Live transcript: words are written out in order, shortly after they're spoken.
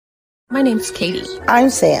My name's Katie. I'm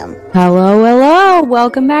Sam. Hello.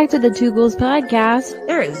 Welcome back to the Two Ghouls podcast.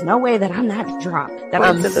 There is no way that I'm that drunk.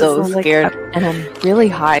 I'm so scared. And I'm really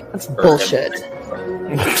high. That's bullshit.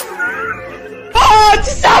 Oh,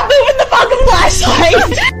 stop moving the fucking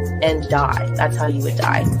flashlight! And die. That's how you would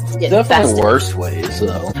die. Definitely worse ways,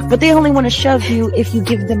 though. But they only want to shove you if you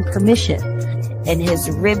give them permission. And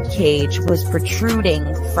his rib cage was protruding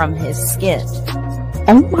from his skin.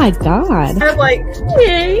 Oh my god. I'm like,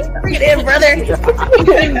 hey, bring it in, brother.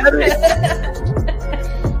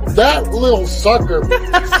 That little sucker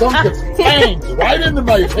sunk its fangs right into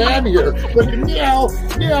my hand here. But meow,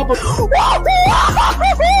 but...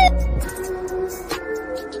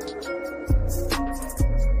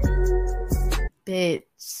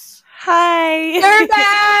 Bitch. Hi. We're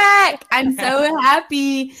back! I'm so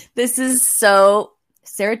happy. This is so...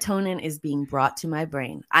 Serotonin is being brought to my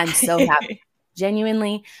brain. I'm so happy.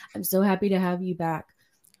 Genuinely, I'm so happy to have you back.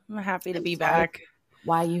 I'm happy to be back.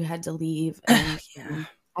 Why you had to leave. And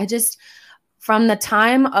I just, from the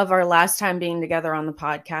time of our last time being together on the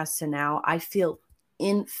podcast to now, I feel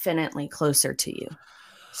infinitely closer to you.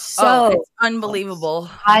 So it's unbelievable.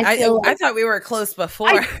 I thought we were close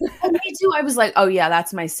before. Me too. I was like, oh yeah,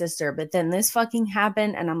 that's my sister. But then this fucking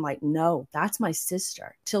happened, and I'm like, no, that's my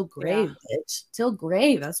sister. Till grave, bitch. Till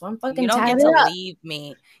grave. That's what I'm fucking. You don't get to leave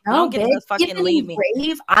me. You don't get to fucking leave me.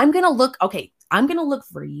 Grave. I'm gonna look. Okay, I'm gonna look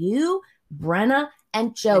for you, Brenna,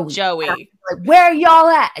 and Joey. Like, where are y'all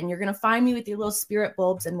at? And you're gonna find me with your little spirit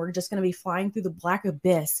bulbs, and we're just gonna be flying through the black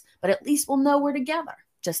abyss. But at least we'll know we're together,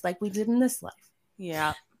 just like we did in this life.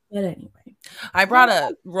 Yeah. But anyway, I brought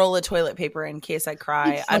a roll of toilet paper in case I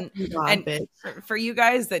cry. And for you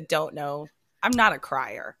guys that don't know, I'm not a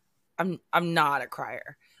crier. I'm not a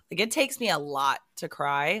crier. Like, it takes me a lot to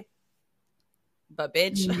cry. But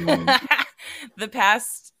bitch, the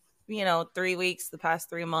past 3 weeks, the past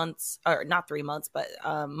 3 months, or not 3 months, but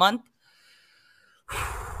a month,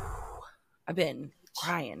 I've been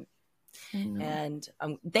crying. And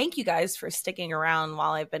thank you guys for sticking around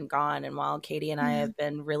while I've been gone, and while Katie and I have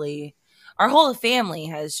been really, our whole family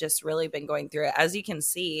has just really been going through it. As you can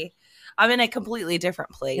see, I'm in a completely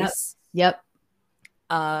different place. Yep.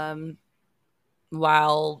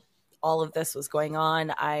 While all of this was going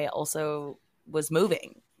on, I also was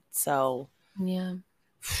moving. So yeah,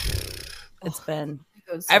 it's been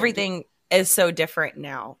everything is so different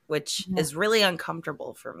now, which is really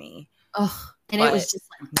uncomfortable for me. Oh, and it was just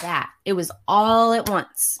like that. It was all at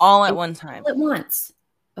once. All at one time. All at once.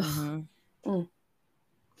 Mm-hmm.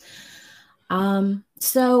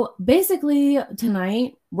 So basically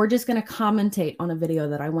tonight, we're just going to commentate on a video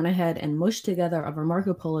that I went ahead and mushed together of our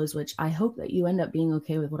Marco Polos, which I hope that you end up being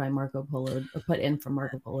okay with what I Marco Poloed or put in for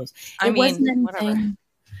Marco Polos. Wasn't anything, whatever.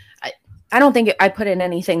 I don't think I put in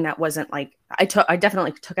anything that wasn't like, I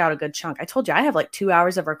definitely took out a good chunk. I told you I have like 2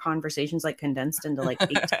 hours of our conversations like condensed into like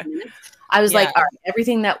 18 minutes. I was like, all right,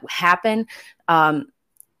 everything that happened.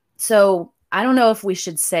 So I don't know if we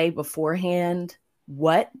should say beforehand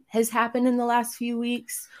what has happened in the last few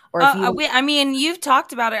weeks, or if you've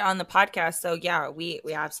talked about it on the podcast, so yeah, we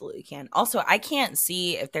absolutely can. Also, I can't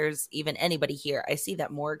see if there's even anybody here. I see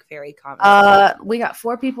that Morgue Fairy comment. We got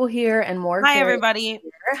 4 people here, and Morgue. Hi, everybody.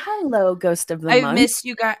 Hello, Ghost of the Month. I've missed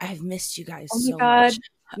you guys oh so my God. much.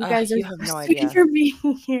 You guys you have no idea for being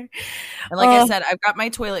here. And like I said, I've got my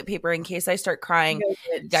toilet paper in case I start crying.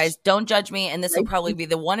 Guys, don't judge me, and this will probably be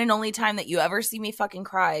the one and only time that you ever see me fucking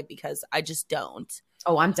cry, because I just don't.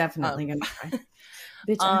 Oh, I'm definitely gonna cry.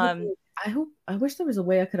 Bitch, I wish there was a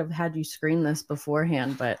way I could have had you screen this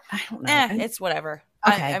beforehand, but I don't know. It's whatever.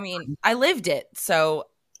 Okay. I lived it, so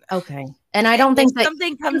okay. And I don't think that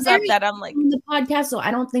something comes up that I'm like the podcast, so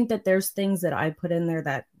I don't think that there's things that I put in there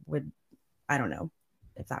that would, I don't know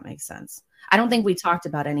if that makes sense. I don't think we talked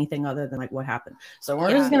about anything other than like what happened. So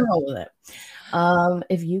we're just gonna roll with it.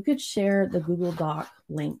 If you could share the Google Doc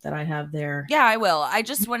link that I have there. Yeah, I will. I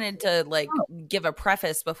just wanted to give a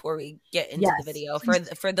preface before we get into the video.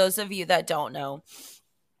 For those of you that don't know,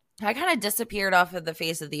 I kind of disappeared off of the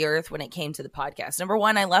face of the earth when it came to the podcast. Number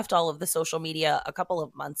one, I left all of the social media a couple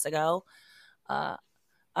of months ago.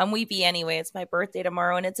 I'm weepy anyway. It's my birthday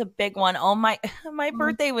tomorrow, and it's a big one. Oh, my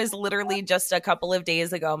birthday was literally just a couple of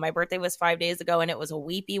days ago. My birthday was 5 days ago, and it was a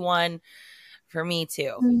weepy one for me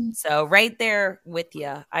too. So right there with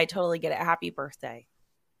you. I totally get it. Happy birthday.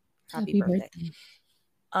 Happy birthday.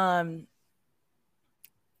 The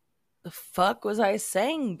fuck was I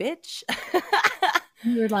saying, bitch?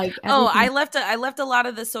 You were like, I left a lot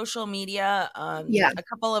of the social media a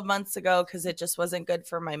couple of months ago because it just wasn't good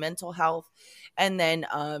for my mental health. And then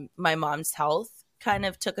my mom's health kind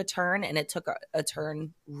of took a turn, and it took a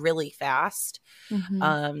turn really fast.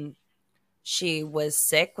 she was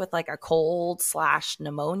sick with like a cold /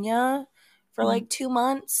 pneumonia for like 2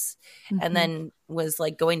 months, and then was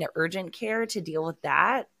like going to urgent care to deal with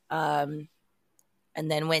that. And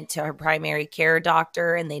then went to her primary care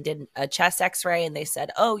doctor, and they did a chest x-ray, and they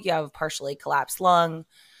said, oh, you have a partially collapsed lung.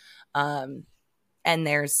 And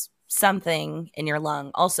there's something in your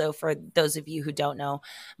lung. Also, for those of you who don't know,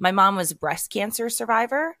 my mom was a breast cancer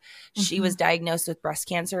survivor. She was diagnosed with breast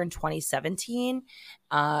cancer in 2017,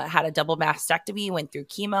 had a double mastectomy, went through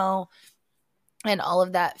chemo, and all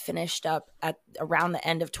of that finished up at around the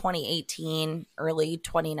end of 2018, early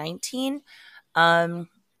 2019.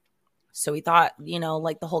 So we thought,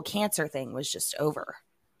 like the whole cancer thing was just over,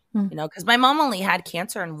 because my mom only had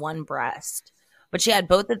cancer in one breast. But she had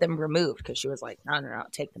both of them removed because she was like, no,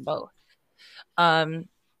 take them both.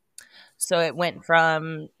 So it went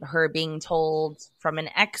from her being told from an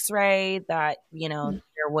x-ray that,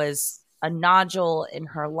 there was a nodule in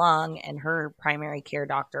her lung, and her primary care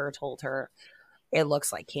doctor told her it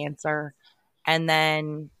looks like cancer. And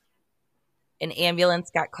then an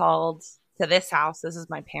ambulance got called to this house. This is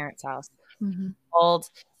my parents' house. Called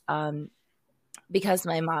because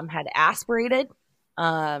my mom had aspirated.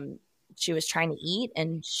 She was trying to eat,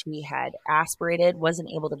 and she had aspirated, wasn't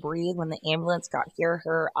able to breathe. When the ambulance got here,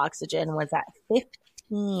 her oxygen was at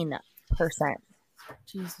 15%.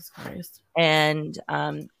 Jesus Christ. And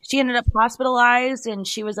she ended up hospitalized, and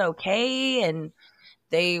she was okay. And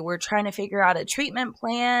they were trying to figure out a treatment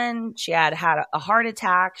plan. She had a heart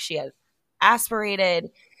attack. She had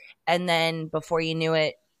aspirated. And then before you knew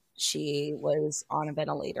it, she was on a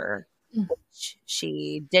ventilator.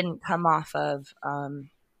 She didn't come off of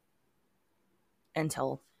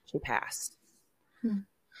until she passed.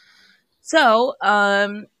 So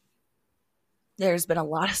there's been a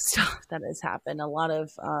lot of stuff that has happened. A lot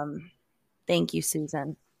of thank you,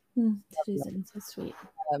 Susan. Susan, so sweet.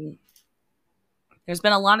 There's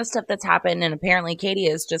been a lot of stuff that's happened, and apparently Katie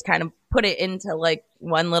has just kind of put it into like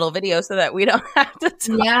one little video so that we don't have to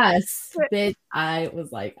talk. Yes, but I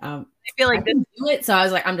was like, I feel like I can do it, so I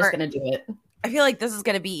was like, I'm just gonna do it. I feel like this is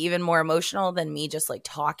gonna be even more emotional than me just like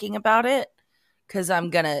talking about it, because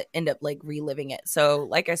I'm gonna end up like reliving it. So,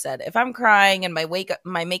 like I said, if I'm crying and my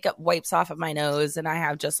makeup wipes off of my nose and I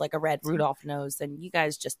have just like a red Rudolph nose, then you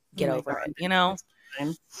guys just get over it,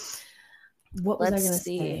 What was Let's I gonna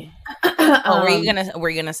see. say? Were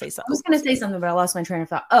you gonna say something? I was gonna say something, but I lost my train of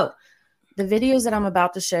thought. Oh, the videos that I'm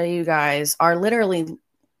about to show you guys are literally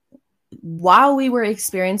while we were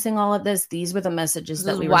experiencing all of this. These were the messages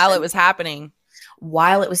that we were while it was happening.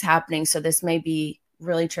 While it was happening. So this may be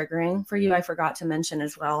really triggering for you. I forgot to mention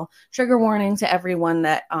as well. Trigger warning to everyone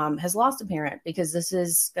that has lost a parent, because this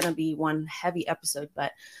is going to be one heavy episode.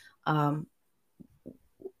 But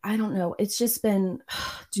I don't know. It's just been,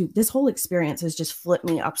 dude, this whole experience has just flipped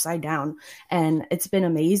me upside down, and it's been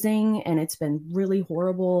amazing, and it's been really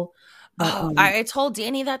horrible. But, I told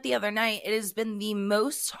Danny that the other night. It has been the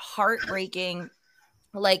most heartbreaking.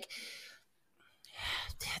 Like,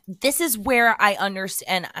 this is where I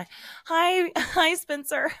understand. Hi,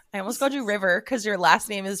 Spencer. I almost called you River because your last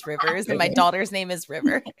name is Rivers and my daughter's name is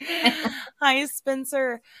River. Hi,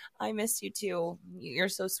 Spencer. I miss you too. You're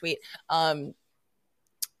so sweet. I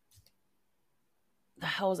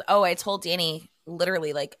told Danny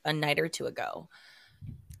literally like a night or two ago.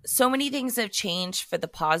 So many things have changed for the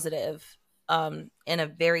positive in a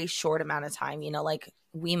very short amount of time. Like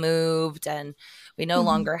we moved, and we no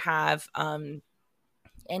longer have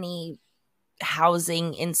any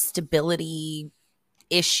housing instability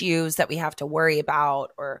issues that we have to worry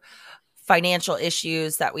about, or financial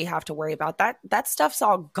issues that we have to worry about. That stuff's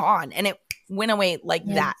all gone, and it went away like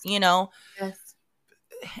that, Yes.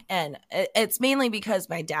 And it's mainly because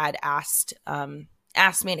my dad asked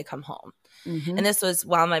me to come home. And this was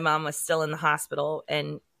while my mom was still in the hospital,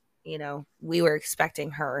 and we were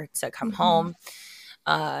expecting her to come home.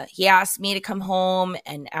 He asked me to come home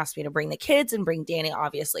and asked me to bring the kids and bring Danny,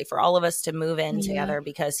 obviously, for all of us to move in together,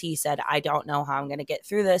 because he said, I don't know how I'm going to get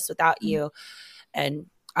through this without you. And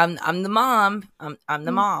I'm the mom. I'm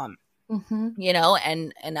the mom.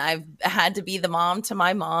 And I've had to be the mom to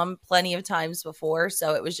my mom plenty of times before.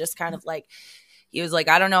 So it was just kind of like, he was like,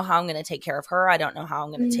 I don't know how I'm going to take care of her. I don't know how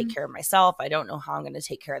I'm going to take care of myself. I don't know how I'm going to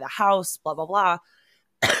take care of the house, blah, blah, blah.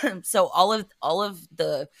 So all of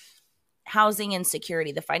the housing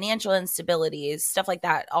insecurity, the financial instabilities, stuff like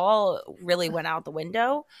that, all really went out the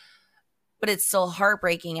window. But it's still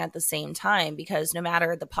heartbreaking at the same time, because no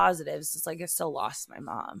matter the positives, it's like I still lost my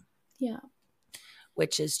mom. Yeah.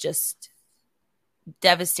 Which is just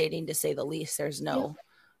devastating, to say the least. There's no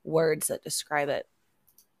words that describe it.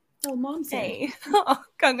 Oh, Mom said. Hey. Oh,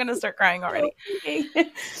 I'm going to start crying already.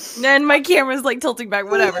 And my camera's like tilting back,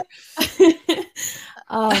 whatever.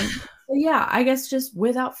 So yeah, I guess just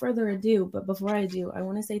without further ado, but before I do, I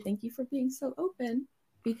want to say thank you for being so open,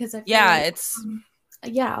 because I feel like, it's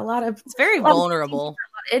it's very vulnerable.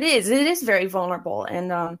 It is very vulnerable,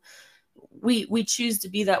 and we choose to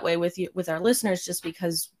be that way with our listeners, just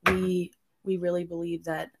because we really believe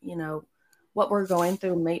that, you know, what we're going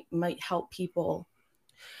through might help people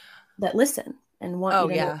that listen and want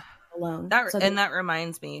you to know alone. That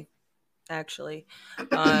reminds me, actually,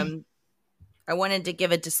 I wanted to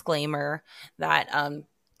give a disclaimer that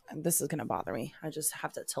this is gonna bother me. I just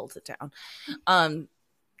have to tilt it down.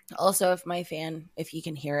 Also, if you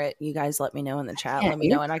can hear it, you guys let me know in the chat. Let me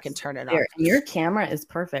know and I can turn it off. Your camera is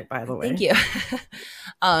perfect, by the way. Thank you.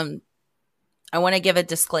 I want to give a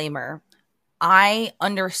disclaimer. I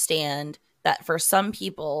understand that for some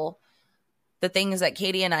people, the things that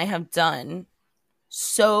Katie and I have done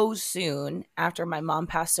so soon after my mom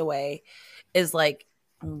passed away is like,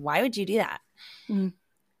 why would you do that? Mm.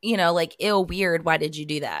 You know, like, ew, weird. Why did you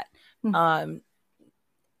do that? Mm.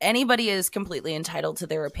 Anybody is completely entitled to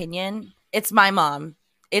their opinion. It's my mom.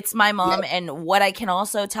 It's my mom. Yep. And what I can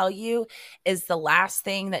also tell you is the last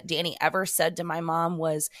thing that Danny ever said to my mom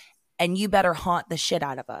was, and you better haunt the shit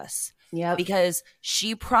out of us. Yeah. Because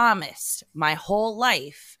she promised my whole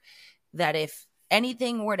life that if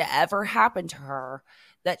anything were to ever happen to her,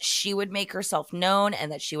 that she would make herself known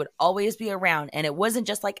and that she would always be around. And it wasn't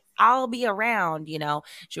just like, I'll be around, you know.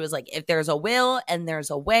 She was like, if there's a will and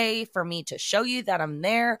there's a way for me to show you that I'm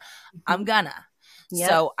there, I'm gonna. Yep.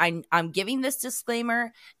 So I'm giving this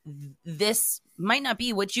disclaimer. This might not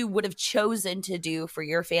be what you would have chosen to do for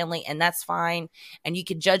your family, and that's fine. And you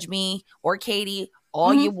can judge me or Katie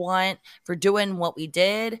all you want for doing what we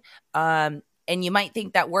did. And you might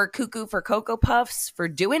think that we're cuckoo for Cocoa Puffs for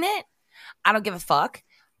doing it. I don't give a fuck.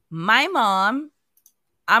 My mom,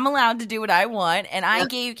 I'm allowed to do what I want. And I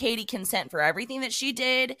gave Katie consent for everything that she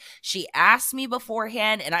did. She asked me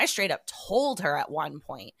beforehand, and I straight up told her at one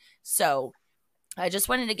point. So I just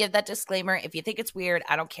wanted to give that disclaimer. If you think it's weird,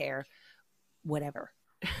 I don't care. Whatever.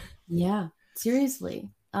 Yeah, seriously.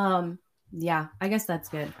 Yeah, I guess that's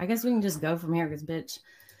good. I guess we can just go from here, because bitch.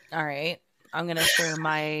 All right. I'm going to share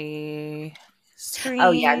my screen.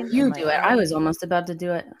 Oh, yeah, you do it. I was almost about to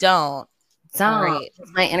do it. Don't. Right.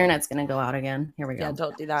 My internet's going to go out again. Here we go. Yeah,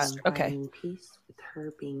 don't do that. Okay. Peace with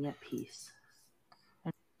her being at peace.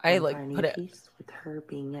 I put it. Peace with her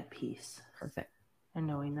being at peace. Perfect. And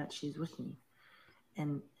knowing that she's with me.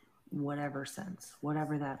 In whatever sense,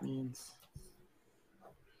 whatever that means.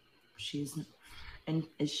 She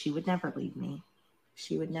would never leave me.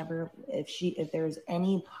 She would never, if there's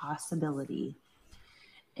any possibility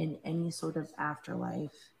in any sort of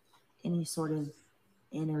afterlife, any sort of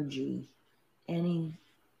energy, any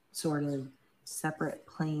sort of separate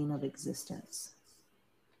plane of existence,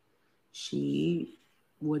 she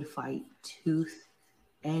would fight tooth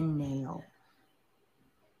and nail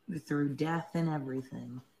through death and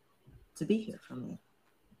everything to be here for me.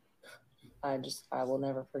 I will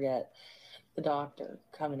never forget the doctor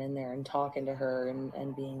coming in there and talking to her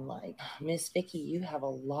and being like, Miss Vicky, you have a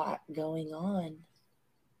lot going on,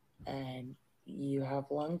 and you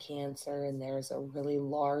have lung cancer, and there's a really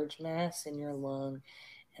large mass in your lung.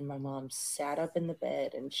 And my mom sat up in the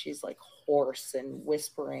bed, and she's like hoarse and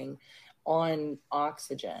whispering on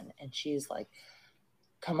oxygen, and she's like,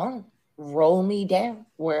 come on, roll me down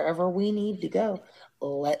wherever we need to go.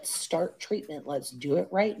 Let's start treatment. Let's do it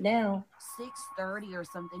right now. 6:30 or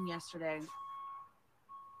something yesterday.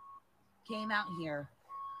 Came out here.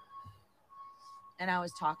 And I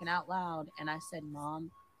was talking out loud. And I said, Mom,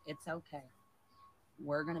 it's okay.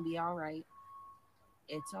 We're going to be all right.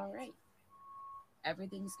 It's all right.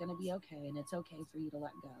 Everything's going to be okay. And it's okay for you to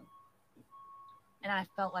let go. And I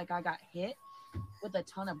felt like I got hit with a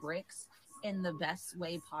ton of bricks in the best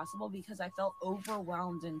way possible, because I felt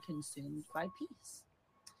overwhelmed and consumed by peace.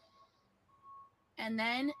 And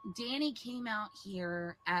then Danny came out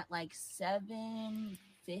here at like 7:15,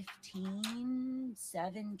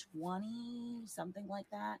 7:20, something like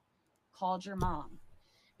that. Called your mom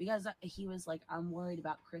because he was like, I'm worried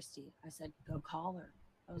about Christy. I said, go call her.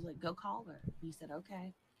 I was like, go call her. He said,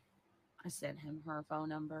 okay. I sent him her phone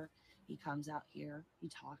number. He comes out here. He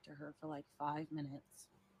talked to her for like 5 minutes.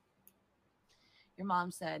 Your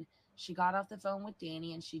mom said she got off the phone with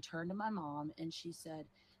Danny, and she turned to my mom and she said,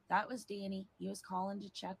 that was Danny. He was calling to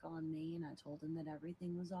check on me, and I told him that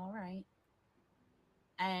everything was all right.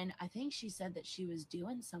 And I think she said that she was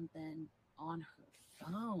doing something on her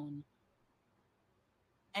phone.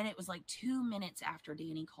 And it was like 2 minutes after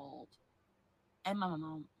Danny called. and my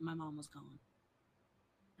mom was gone.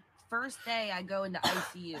 First day I go into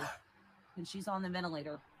ICU and she's on the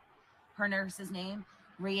ventilator. Her nurse's name,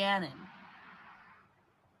 Rhiannon.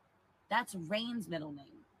 That's Rain's middle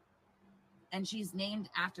name. And she's named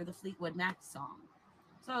after the Fleetwood Mac song.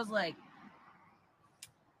 So I was like,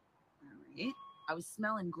 all right. I was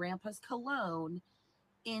smelling Grandpa's cologne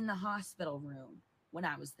in the hospital room when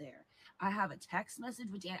I was there. I have a text message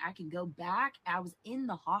with Dan. I can go back. I was in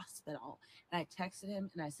the hospital and I texted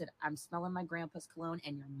him and I said, I'm smelling my grandpa's cologne.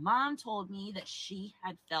 And your mom told me that she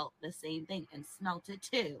had felt the same thing and smelt it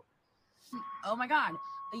too. Oh my God.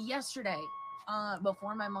 Yesterday,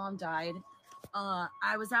 before my mom died,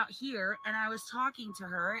 I was out here and I was talking to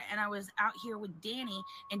her and I was out here with Danny,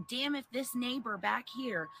 and damn if this neighbor back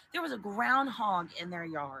here, there was a groundhog in their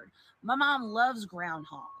yard. My mom loves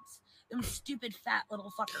groundhogs, them stupid fat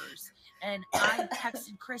little fuckers. And I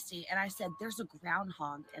texted Christy and I said, there's a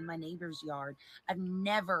groundhog in my neighbor's yard. I've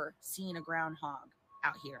never seen a groundhog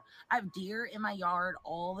out here. I have deer in my yard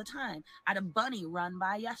all the time. I had a bunny run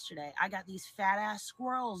by yesterday. I got these fat ass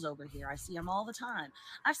squirrels over here. I see them all the time.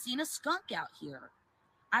 I've seen a skunk out here.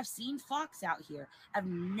 I've seen fox out here. I've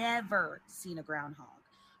never seen a groundhog.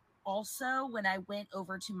 Also, when I went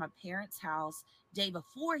over to my parents' house day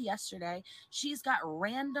before yesterday, she's got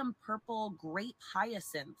random purple grape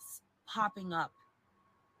hyacinths popping up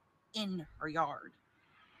in her yard,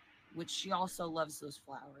 which she also loves those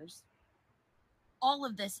flowers. All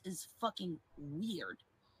of this is fucking weird.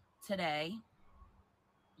 Today,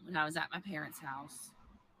 when I was at my parents' house,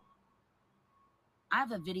 I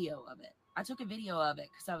have a video of it. I took a video of it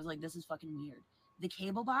because I was like, this is fucking weird. The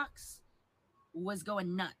cable box was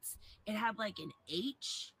going nuts. It had like an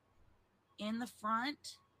H in the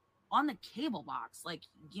front on the cable box. Like,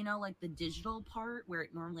 you know, like the digital part where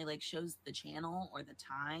it normally like shows the channel or the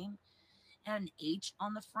time. It had an H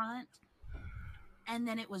on the front. And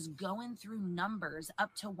then it was going through numbers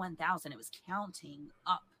up to 1,000. It was counting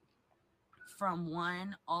up from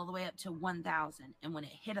 1 all the way up to 1,000. And when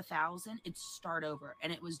it hit 1,000, it'd start over.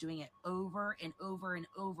 And it was doing it over and over and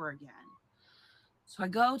over again. So I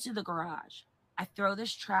go to the garage. I throw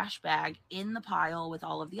this trash bag in the pile with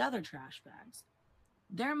all of the other trash bags.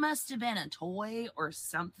 There must have been a toy or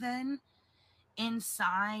something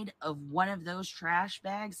inside of one of those trash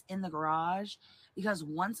bags in the garage, because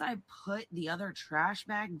once I put the other trash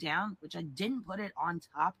bag down, which I didn't put it on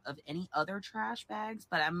top of any other trash bags,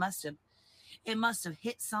 but it must have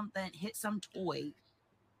hit something, hit some toy,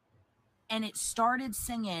 and it started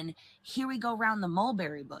singing "Here We Go Round the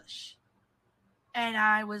Mulberry Bush." And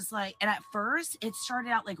I was like, and at first it started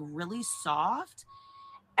out like really soft,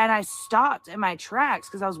 and I stopped in my tracks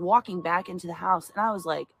because I was walking back into the house and I was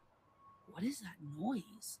like, what is that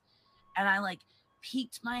noise? And I like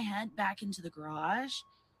peeked my head back into the garage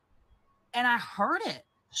and I heard it.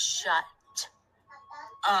 Shut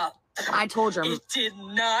up. I told her. It did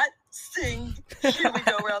not sing "Here We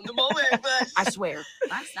Go Round the Mulberry Bush." I swear.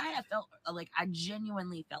 Last night I felt like, I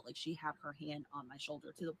genuinely felt like she had her hand on my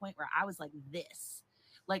shoulder to the point where I was like this.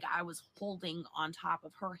 Like I was holding on top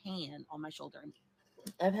of her hand on my shoulder.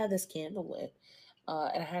 I've had this candle lit.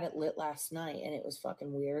 And I had it lit last night, and it was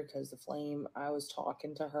fucking weird because the flame, I was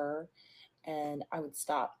talking to her, and I would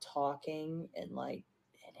stop talking, and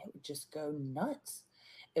it would just go nuts.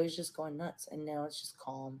 It was just going nuts, and now it's just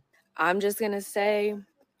calm. I'm just going to say,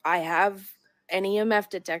 I have an EMF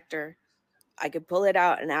detector. I could pull it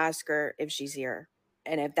out and ask her if she's here.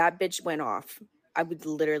 And if that bitch went off, I would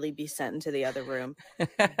literally be sent into the other room.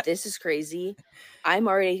 This is crazy. I'm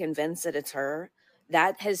already convinced that it's her.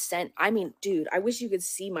 That has sent, I mean, dude, I wish you could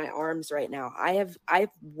see my arms right now. I have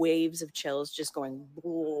waves of chills just going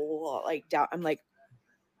like down. I'm like,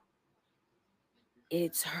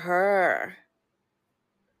 it's her.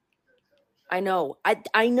 I know.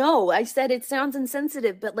 I know. I said it sounds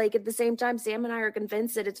insensitive, but like at the same time, Sam and I are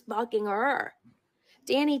convinced that it's fucking her.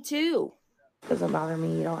 Danny too. Doesn't bother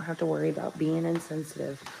me. You don't have to worry about being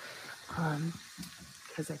insensitive.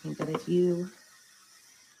 Because I think that if you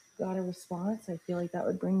got a response, I feel like that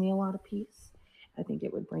would bring me a lot of peace. I think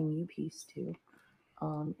it would bring you peace too.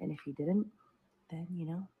 And if you didn't,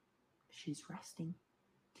 then she's resting,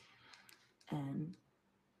 and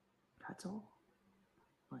that's all.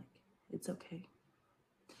 Like, it's okay.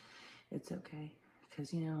 It's okay,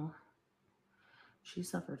 because she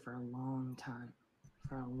suffered for a long time.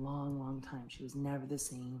 For a long, long time. She was never the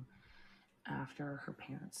same after her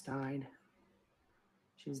parents died.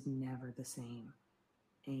 She was never the same.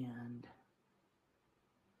 And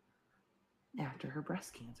after her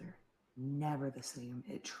breast cancer, never the same.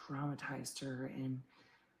 It traumatized her, and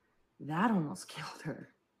that almost killed her.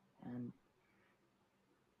 And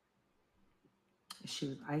She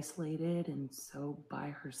was isolated and so by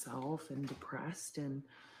herself and depressed, and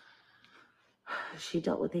she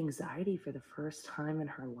dealt with anxiety for the first time in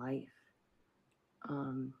her life.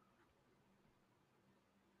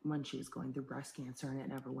 When she was going through breast cancer, and it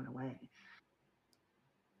never went away.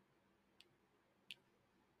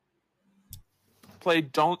 Play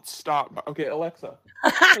Don't Stop. Okay, Alexa,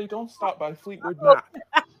 play Don't Stop by Fleetwood Mac.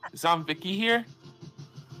 Is that Vicky here?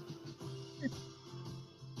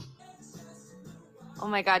 Oh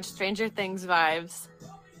my God, Stranger Things vibes.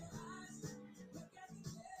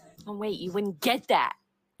 Oh wait, you wouldn't get that.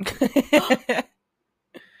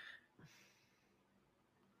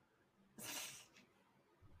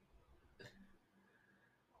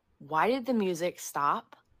 Why did the music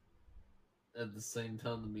stop? At the same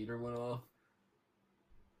time the meter went off.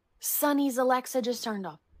 Sonny's Alexa just turned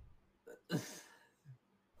off.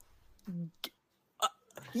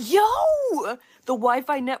 Yo! The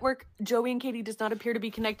Wi-Fi network, Joey and Katie, does not appear to be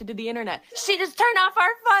connected to the internet. She just turned off our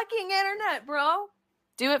fucking internet, bro.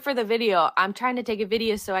 Do it for the video. I'm trying to take a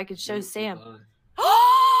video so I could show Sam.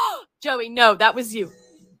 Joey, no, that was you.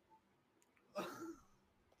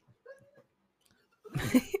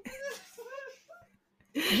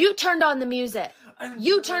 You turned on the music.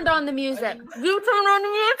 You turned on the music. You turned on the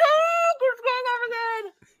music. It's going off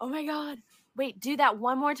again. Oh my God. Wait, do that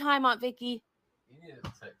one more time, Aunt Vicky. You need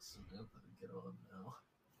to text Samantha to get on now.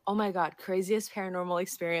 Oh my God. Craziest paranormal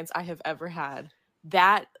experience I have ever had.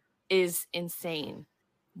 That is insane.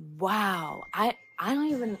 Wow. I don't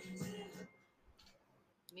even...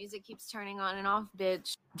 Music keeps turning on and off,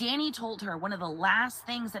 bitch. Danny told her one of the last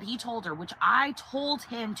things that he told her, which I told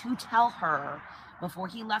him to tell her before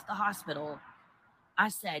he left the hospital. I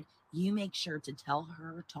said, you make sure to tell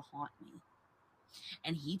her to haunt me.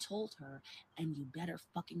 And he told her, and you better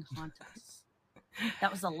fucking haunt us. That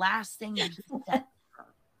was the last thing that he said to her.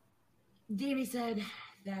 Danny said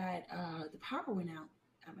that the power went out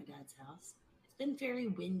at my dad's house. It's been very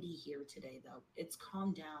windy here today, though. It's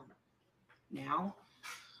calmed down now.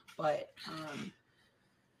 But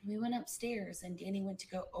we went upstairs, and Danny went to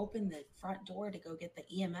go open the front door to go get the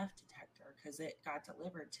EMF detector because it got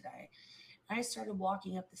delivered today. I started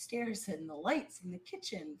walking up the stairs, and the lights in the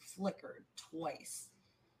kitchen flickered twice.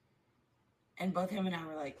 And both him and I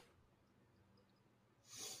were like,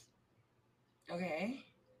 okay.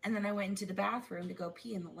 And then I went into the bathroom to go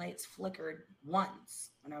pee, and the lights flickered once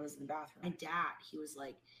when I was in the bathroom. My dad, he was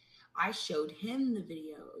like, I showed him the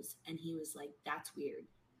videos, and he was like, that's weird.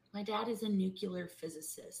 My dad is a nuclear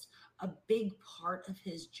physicist. A big part of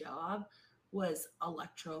his job was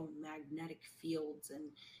electromagnetic fields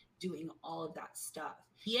and doing all of that stuff.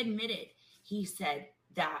 He admitted, he said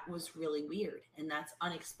that was really weird and that's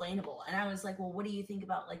unexplainable. And I was like, well, what do you think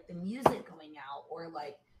about like the music going out or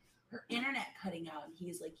like her internet cutting out? And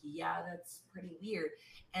he's like, yeah, that's pretty weird.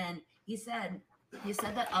 And he said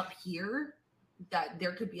that up here, that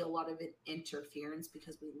there could be a lot of interference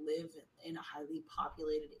because we live in a highly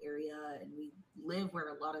populated area and we live where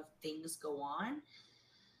a lot of things go on.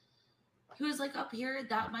 He was like, up here,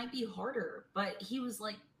 that might be harder. But he was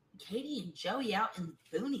like, Katie and Joey out in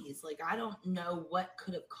the boonies. Like, I don't know what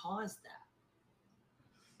could have caused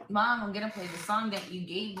that. Mom, I'm going to play the song that you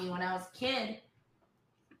gave me when I was a kid.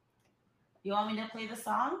 You want me to play the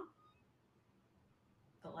song?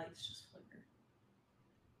 The lights just flickered.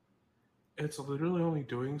 It's literally only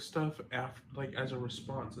doing stuff after, like, as a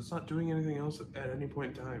response. It's not doing anything else at any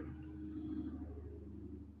point in time.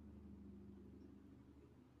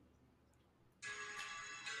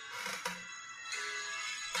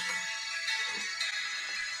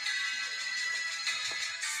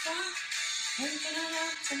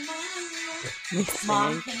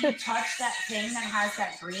 Mom, can you touch that thing that has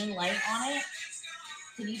that green light on it?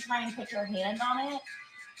 Can you try and put your hand on it?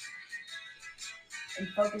 And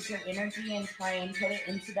focus your energy and try and put it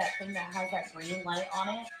into that thing that has that green light on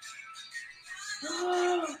it?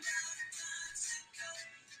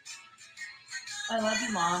 I love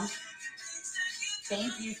you, Mom.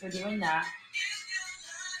 Thank you for doing that.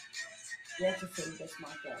 You have to save this,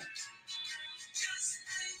 Marco.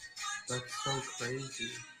 That's so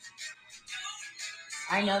crazy.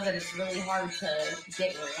 I know that it's really hard to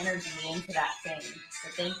get your energy into that thing. So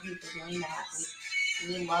thank you for doing that.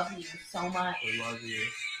 We love you so much. We love you.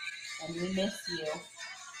 And we miss you.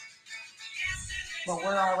 But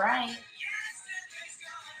we're all right.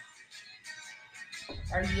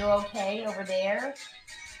 Are you okay over there?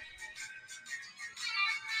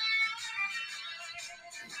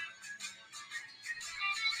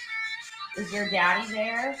 Is your daddy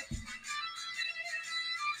there?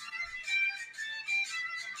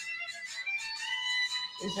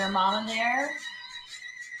 Is your mama there?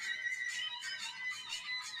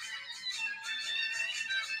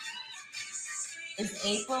 Is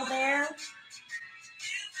April there?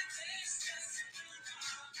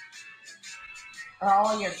 Are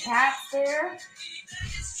all your cats there?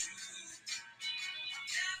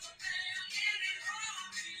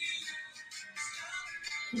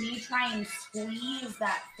 Can you try and squeeze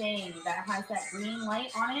that thing that has that green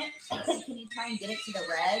light on it? Can you try and get it to the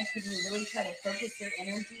red? Can you really try to focus your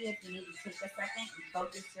energy if you need to take a second and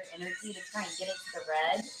focus your energy to try and get it to the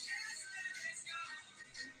red?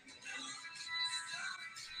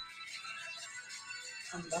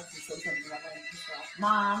 I'm about to say something about that.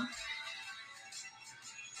 Mom.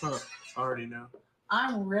 Huh, I already know.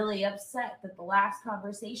 I'm really upset that the last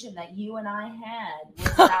conversation that you and I had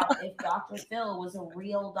was about if Dr. Phil was a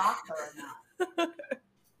real doctor or not. What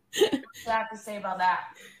do you have to say about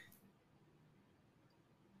that?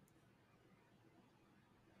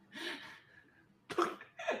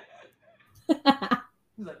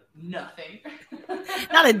 He's like, nothing.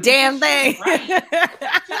 Not a damn thing. Right.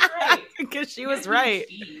 Right. Because she was right.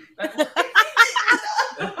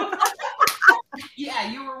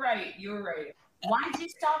 Yeah, you were right. You were right. Why did you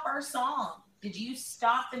stop our song? Did you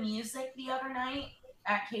stop the music the other night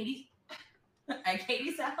at Katie's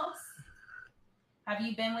house? Have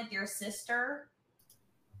you been with your sister?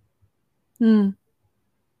 Did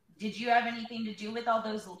you have anything to do with all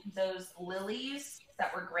those lilies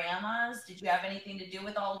that were grandma's? Did you have anything to do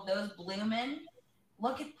with all of those blooming?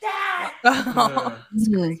 Look at that!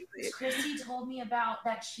 Christy told me about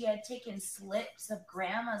that she had taken slips of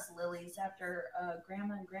grandma's lilies after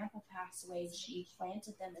grandma and grandpa passed away. She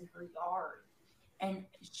planted them in her yard. And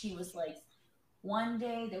she was like, one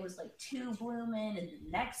day there was like 2 blooming, and the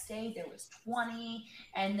next day there was 20.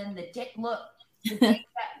 And then the day that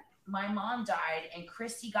my mom died and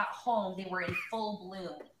Christy got home, they were in full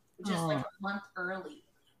bloom, just like a month early.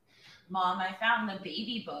 Mom, I found the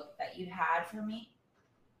baby book that you had for me.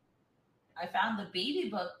 I found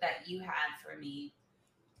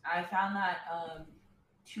that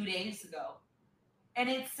 2 days ago. And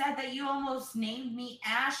it said that you almost named me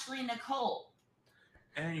Ashley Nicole.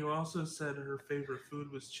 And you also said her favorite food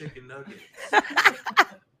was chicken nuggets.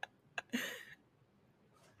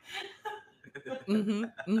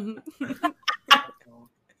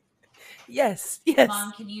 Yes.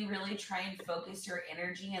 Mom, can you really try and focus your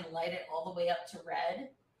energy and light it all the way up to red?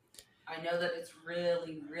 I know that it's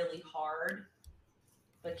really, really hard,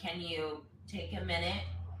 but can you take a minute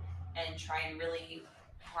and try and really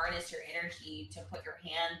harness your energy to put your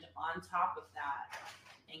hand on top of that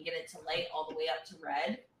and get it to light all the way up to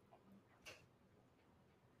red?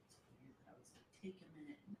 Take a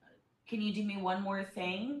minute. Can you do me one more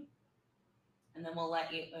thing? And then we'll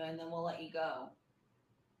let you go.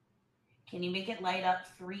 Can you make it light up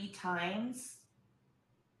 3 times?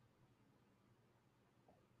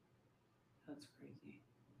 That's crazy.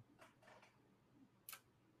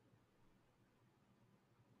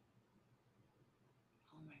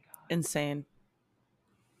 Oh my God. Insane.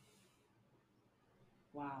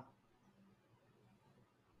 Wow.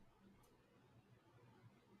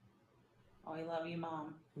 Oh, I love you,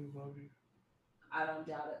 Mom. We love you. I don't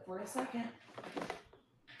doubt it for a second.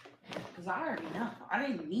 Because I already know. I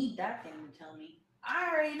didn't need that thing to tell me. I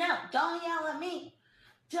already know. Don't yell at me.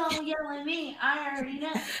 Don't yell at me. I already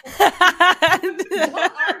know.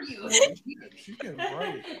 Don't argue. She getting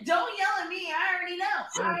right. Don't yell at me. I already know.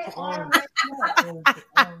 I already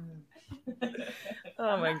know.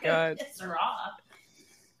 Oh my God. Piss her off.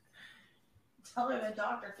 Tell her that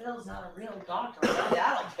Dr. Phil's not a real doctor.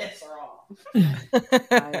 That'll piss her off.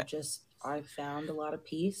 I found a lot of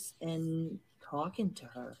peace in talking to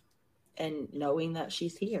her and knowing that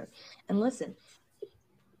she's here. And listen,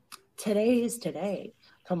 today is today.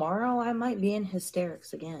 Tomorrow I might be in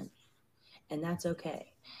hysterics again, and that's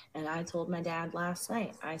okay. And I told my dad last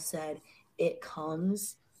night, I said, it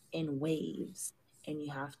comes in waves, and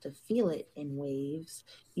you have to feel it in waves.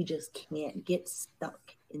 You just can't get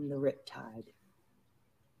stuck in the riptide.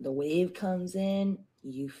 The wave comes in,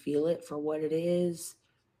 you feel it for what it is,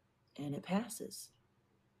 and it passes.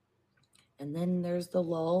 And then there's the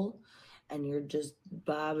lull, and you're just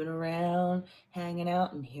bobbing around, hanging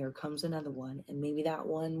out, and here comes another one. And maybe that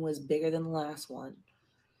one was bigger than the last one.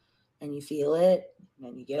 And you feel it,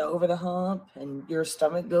 and you get over the hump, and your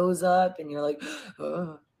stomach goes up, and you're like,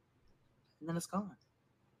 oh, and then it's gone.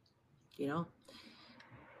 You know?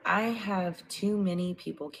 I have too many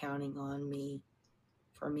people counting on me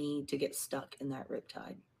for me to get stuck in that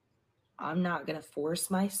riptide. I'm not going to force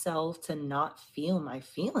myself to not feel my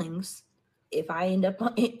feelings. If I end up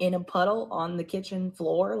in a puddle on the kitchen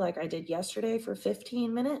floor like I did yesterday for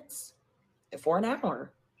 15 minutes, for an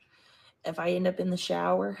hour, if I end up in the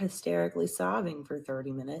shower hysterically sobbing for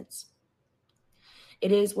 30 minutes,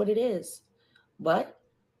 It is what it is. But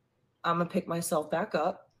I'm going to pick myself back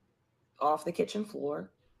up off the kitchen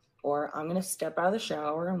floor, or I'm going to step out of the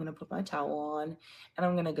shower. I'm going to put my towel on, and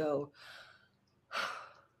I'm going to go,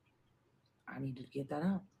 I need to get that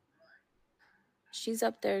out. She's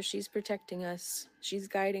up there. She's protecting us. She's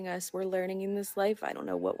guiding us. We're learning in this life. I don't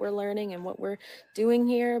know what we're learning and what we're doing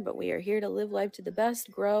here, but we are here to live life to the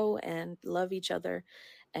best, grow, and love each other.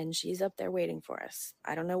 And she's up there waiting for us.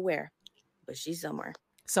 I don't know where, but she's somewhere.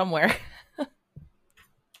 Somewhere.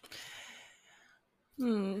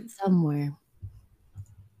 Somewhere.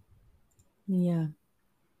 Yeah.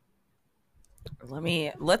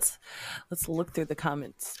 Let's look through the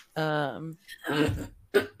comments.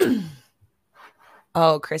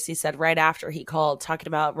 Oh, Chrissy said right after he called, talking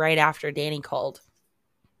about right after Danny called.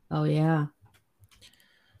 Oh yeah.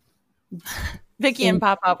 Vicky and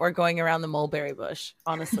Pop Pop were going around the mulberry bush,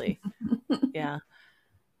 honestly. Yeah.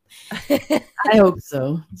 I hope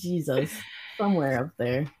so. Jesus. Somewhere up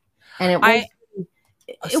there. And it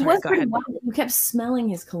was pretty wild. You kept smelling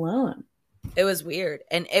his cologne. It was weird.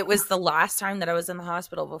 And it was the last time that I was in the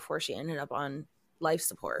hospital before she ended up on life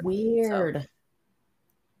support. Weird. So.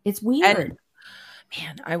 It's weird. And,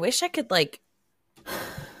 man, I wish I could like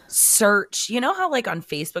search. You know how like on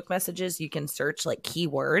Facebook messages you can search like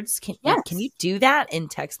keywords? Can you do that in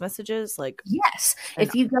text messages? Like yes.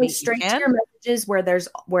 If you go straight to your messages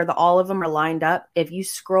where all of them are lined up, if you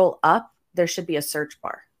scroll up, there should be a search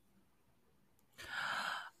bar.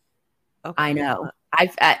 Okay. I know.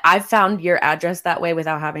 I've found your address that way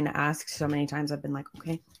without having to ask so many times. I've been like,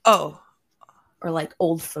 okay. Oh. Or like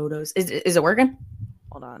old photos. Is it working?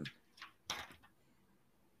 Hold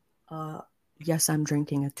on. Yes, I'm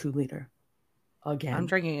drinking a 2-liter. Again. I'm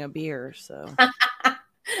drinking a beer, so.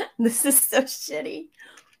 This is so shitty.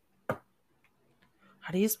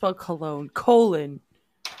 How do you spell cologne? Colon.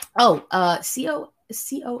 Oh,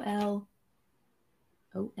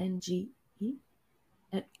 COLONGE?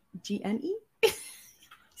 GNE?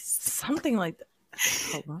 Something like that.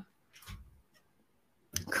 Hold on.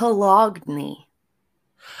 Cologne.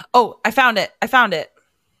 Oh, I found it.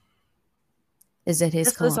 Is it his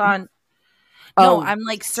This was on. No, I'm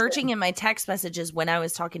like searching in my text messages when I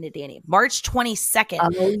was talking to Danny. March 22nd.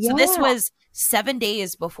 Oh, yeah. So this was 7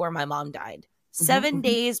 days before my mom died. 7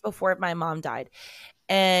 days before my mom died.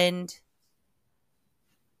 And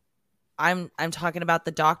I'm talking about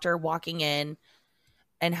the doctor walking in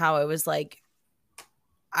and how I was like,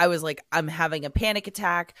 I'm having a panic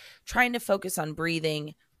attack, trying to focus on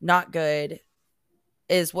breathing. Not good.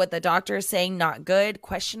 Is what the doctor is saying not good? ?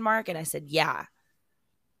 And I said, yeah.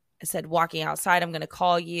 I said, walking outside, I'm going to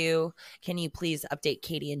call you. Can you please update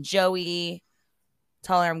Katie and Joey?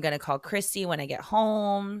 Tell her I'm going to call Christy when I get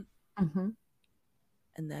home. Mm-hmm.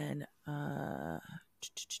 And then,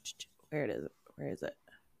 where is it?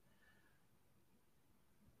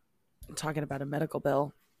 I'm talking about a medical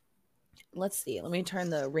bill. Let's see. Let me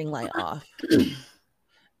turn the ring light off.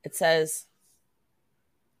 It says,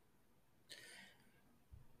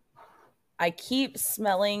 I keep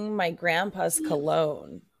smelling my grandpa's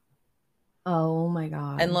cologne. Oh my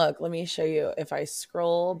God. And look, let me show you. If I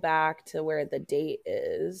scroll back to where the date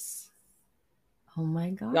is. Oh my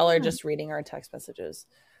God. Y'all are just reading our text messages.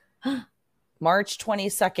 March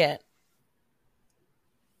 22nd.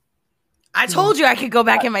 I told you I could go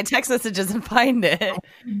back in my text messages and find it. I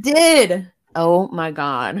did. Oh my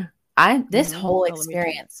God. This whole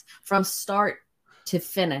experience from start to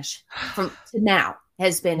finish to now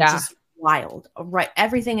has been just wild. Right.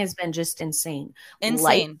 Everything has been just insane.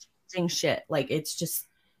 Shit. Like it's just,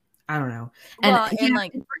 I don't know. And, and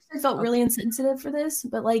like at first I felt really insensitive for this,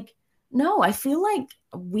 but like, no, I feel like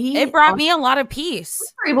it brought me a lot of peace.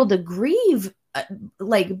 We were able to grieve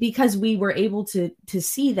like because we were able to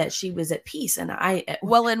see that she was at peace. And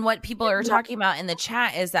and what people are talking about in the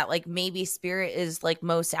chat is that like maybe spirit is like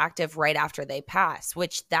most active right after they pass,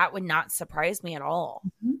 which that would not surprise me at all.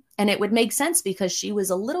 Mm-hmm. And it would make sense because she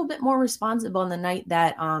was a little bit more responsive on the night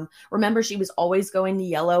that remember she was always going to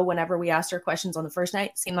yellow whenever we asked her questions on the first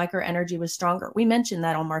night. It seemed like her energy was stronger. We mentioned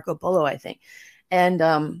that on Marco Polo, I think. And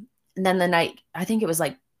then the night, I think it was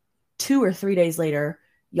like 2 or 3 days later,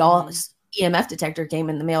 y'all's EMF detector came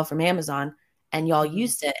in the mail from Amazon and y'all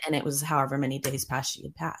used it. And it was however many days past she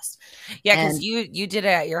had passed. Yeah, because you did it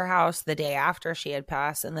at your house the day after she had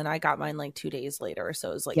passed. And then I got mine like 2 days later.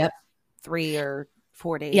 So it was like 3 or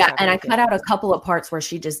 4 days. Yeah. And I cut out a couple of parts where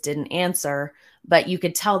she just didn't answer, but you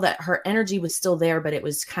could tell that her energy was still there, but it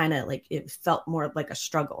was kind of like, it felt more like a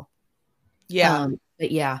struggle. Yeah.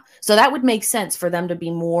 But yeah, so that would make sense for them to be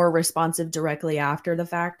more responsive directly after the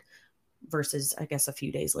fact versus, I guess, a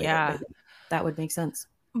few days later. Yeah. That would make sense.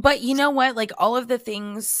 But you know what? Like all of the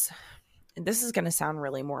things, this is going to sound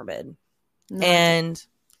really morbid. No, and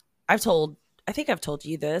I think I've told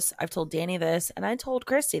you this. I've told Danny this, and I told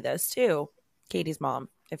Christy this too. Katie's mom.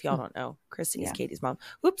 If y'all don't know, Christy is Katie's mom.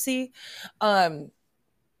 Oopsie.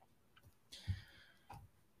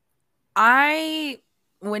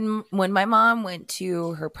 When my mom went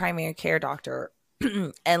to her primary care doctor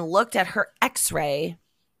and looked at her x-ray,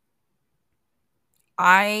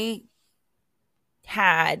 I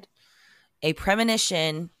had a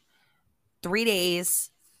premonition 3 days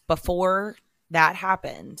before that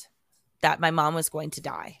happened that my mom was going to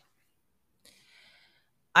die.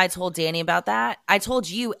 I told Danny about that. I told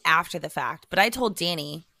you after the fact, but I told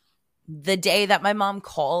Danny the day that my mom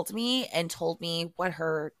called me and told me what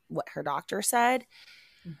her doctor said.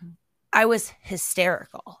 Mm-hmm. I was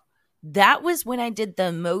hysterical. That was when I did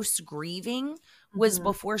the most grieving, was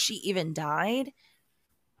before she even died,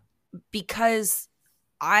 because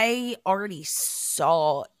I already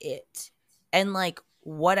saw it. And like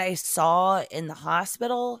what I saw in the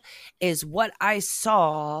hospital is what I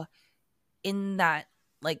saw in that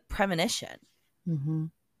like premonition,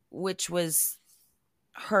 which was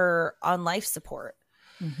her on life support.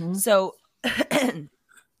 So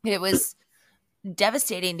it was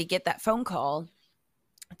devastating to get that phone call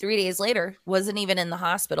 3 days later. Wasn't even in the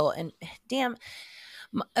hospital. And damn,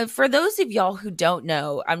 for those of y'all who don't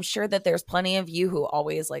know, I'm sure that there's plenty of you who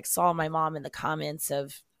always like saw my mom in the comments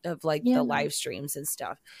of like the live streams and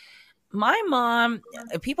stuff. My mom,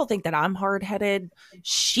 people think that I'm hard-headed.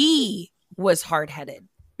 She was hard-headed.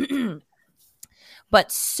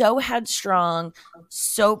 But so headstrong,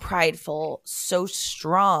 so prideful, so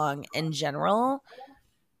strong in general.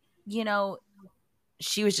 You know,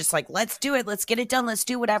 she was just like, let's do it. Let's get it done. Let's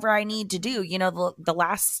do whatever I need to do. You know, the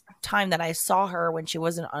last time that I saw her when she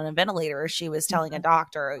wasn't on a ventilator, she was telling a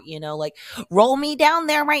doctor, you know, like, roll me down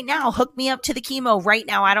there right now. Hook me up to the chemo right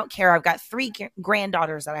now. I don't care. I've got 3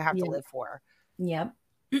 granddaughters that I have to live for. Yep.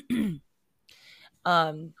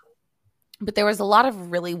 But there was a lot of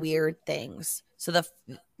really weird things. So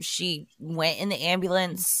she went in the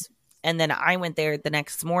ambulance, and then I went there the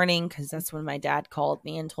next morning because that's when my dad called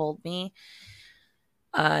me and told me.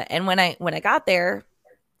 And when I got there,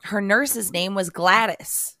 her nurse's name was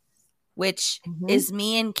Gladys, which is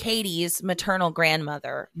me and Katie's maternal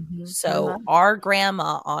grandmother. So our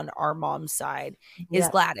grandma on our mom's side is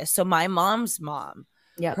Gladys. So my mom's mom,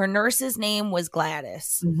 her nurse's name was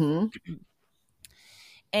Gladys.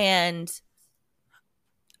 And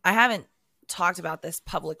I haven't talked about this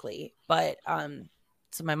publicly, but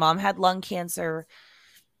so my mom had lung cancer.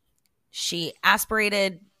 She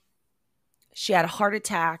aspirated. She had a heart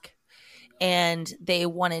attack, and they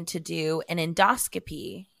wanted to do an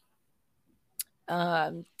endoscopy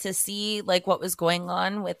to see like what was going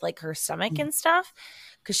on with like her stomach and stuff,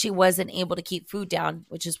 because she wasn't able to keep food down,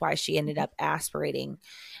 which is why she ended up aspirating.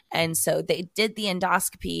 And so they did the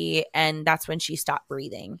endoscopy, and that's when she stopped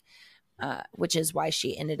breathing, which is why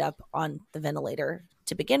she ended up on the ventilator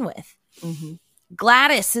to begin with.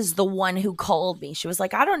 Gladys is the one who called me. She was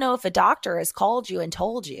like, I don't know if a doctor has called you and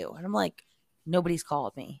told you. And I'm like, nobody's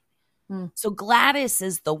called me. So Gladys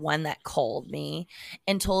is the one that called me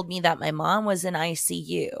and told me that my mom was in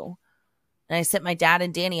ICU. And I sent my dad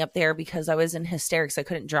and Danny up there because I was in hysterics. I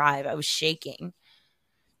couldn't drive. I was shaking.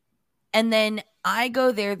 And then I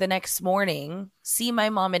go there the next morning, see my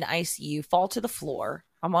mom in ICU, fall to the floor.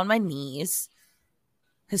 I'm on my knees,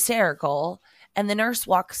 hysterical. And the nurse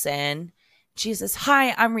walks in. She says,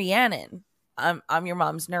 hi, I'm Rhiannon. I'm your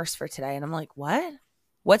mom's nurse for today. And I'm like, what?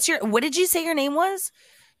 What did you say your name was?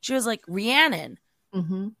 She was like, Rhiannon.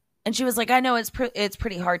 And she was like, I know it's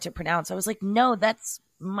pretty hard to pronounce. I was like, no, that's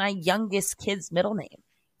my youngest kid's middle name.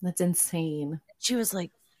 That's insane. She was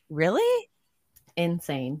like, really?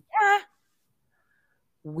 Insane. Yeah.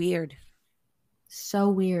 Weird. So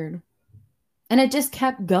weird. And it just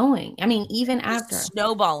kept going. I mean, even after.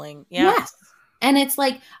 Snowballing. Yeah. Yes. And it's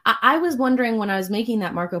like, I was wondering when I was making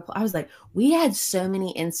that Marco Polo, I was like, we had so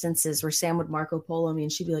many instances where Sam would Marco Polo me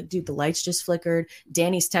and she'd be like, dude, the lights just flickered.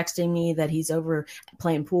 Danny's texting me that he's over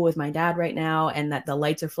playing pool with my dad right now and that the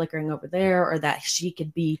lights are flickering over there, or that she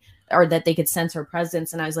could be, or that they could sense her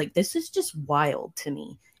presence. And I was like, this is just wild to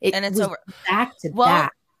me. And it's over. Back to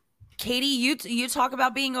back. Katie, you talk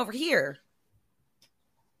about being over here.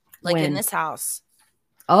 Like in this house.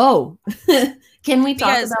 Oh, can we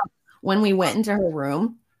talk about when we went into her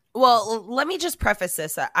room? Well, let me just preface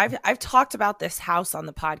this. I've talked about this house on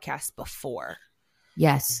the podcast before.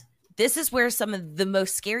 Yes. This is where some of the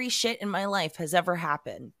most scary shit in my life has ever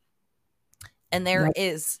happened. And there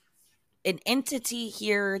is an entity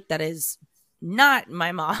here that is not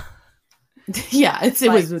my mom. Yeah, it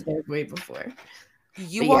was there way before.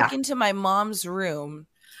 You walk into my mom's room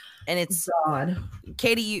and it's God.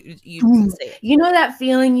 Katie, you say it. You know that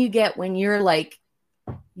feeling you get when you're like,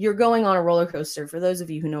 you're going on a roller coaster. For those of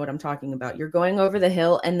you who know what I'm talking about, you're going over the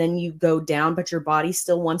hill and then you go down, but your body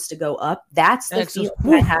still wants to go up. That's the feeling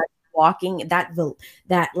I had walking. That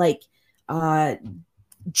like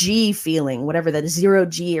G feeling, whatever that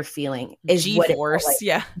 0G or feeling is, G-force, like.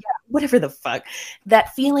 yeah, whatever the fuck.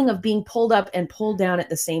 That feeling of being pulled up and pulled down at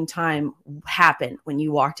the same time happened when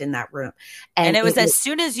you walked in that room, and it was as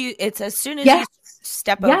soon as you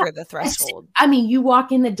step over the threshold. I mean, you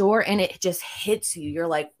walk in the door and it just hits you. You're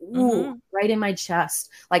like, ooh, right in my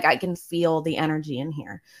chest. Like I can feel the energy in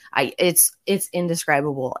here. It's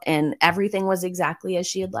indescribable, and everything was exactly as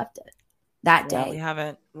she had left it that day.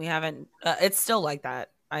 We haven't. It's still like that.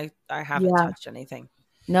 I haven't touched anything.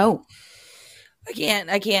 No,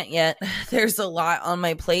 I can't yet. There's a lot on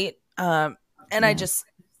my plate, and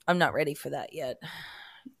I'm not ready for that yet.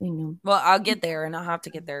 I know. Well, I'll get there, and I'll have to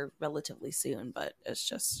get there relatively soon. But it's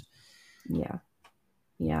just,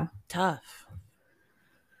 tough.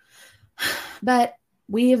 But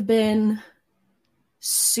we have been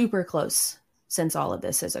super close since all of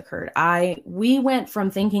this has occurred. We went from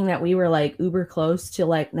thinking that we were like uber close to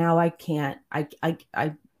like, now I can't. I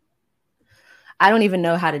don't even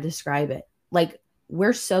know how to describe it. Like,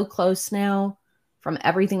 we're so close now from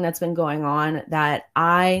everything that's been going on that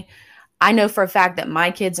I know for a fact that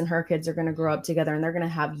my kids and her kids are going to grow up together and they're going to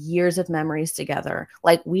have years of memories together.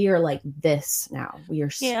 Like, we are like this now. We are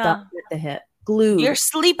stuck at the hip, glued. You're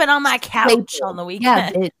sleeping on my couch on the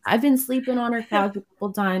weekend. Yeah, I've been sleeping on her couch a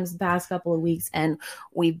couple times the past couple of weeks, and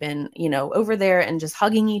we've been, over there and just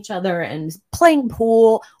hugging each other and playing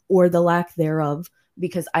pool, or the lack thereof,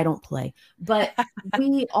 because I don't play. But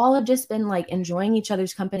we all have just been like enjoying each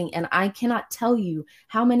other's company. And I cannot tell you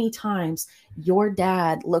how many times your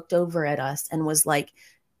dad looked over at us and was like,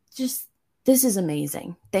 just, this is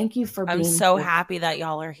amazing. Thank you for being I'm so happy that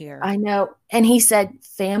y'all are here. I know. And he said,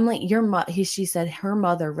 family, she said her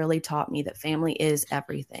mother really taught me that family is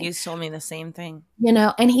everything. He's told me the same thing.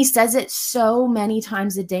 And he says it so many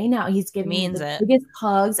times a day now. He's giving me the biggest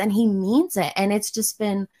hugs, and he means it. And it's just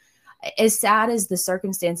been, as sad as the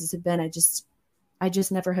circumstances have been, I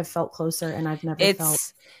just never have felt closer, and I've never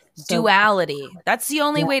felt duality. That's the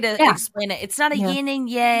only way to explain it. It's not a yin and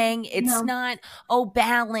yang. It's not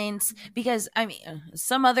balance, because I mean,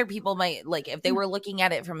 some other people might, like, if they were looking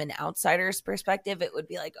at it from an outsider's perspective, it would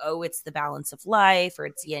be like, oh, it's the balance of life, or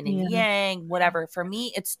it's yin and yang, whatever. For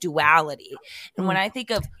me, it's duality. And when I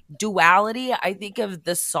think of duality, I think of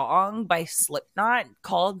the song by Slipknot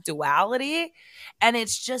called Duality. And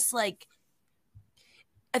it's just like,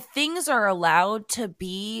 things are allowed to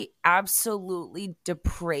be absolutely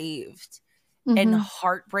depraved and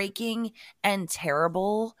heartbreaking and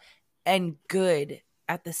terrible and good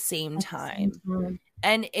at the same time.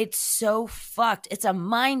 And it's so fucked. It's a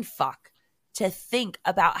mind fuck to think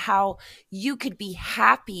about how you could be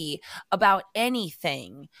happy about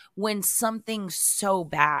anything when something so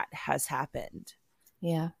bad has happened.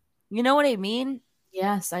 Yeah. You know what I mean?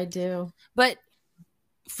 Yes, I do. But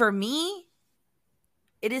for me,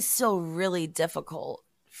 it is still really difficult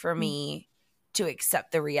for me to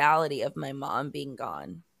accept the reality of my mom being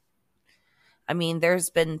gone. I mean,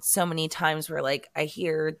 there's been so many times where, like, I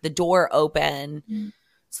hear the door open,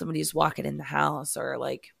 somebody's walking in the house, or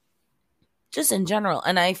like just in general,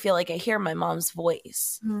 and I feel like I hear my mom's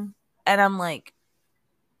voice, and I'm like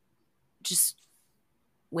just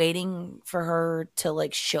waiting for her to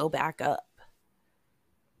like show back up.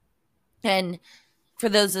 And for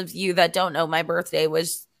those of you that don't know, my birthday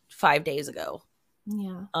was 5 days ago.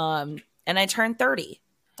 Yeah. And I turned 30.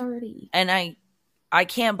 30. And I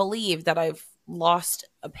can't believe that I've lost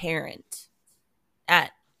a parent.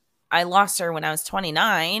 I lost her when I was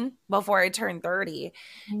 29 before I turned 30.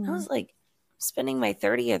 I was like spending my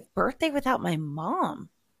 30th birthday without my mom.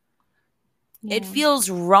 Yeah. It feels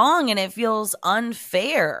wrong and it feels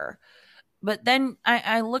unfair. But then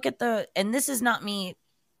I look at and this is not me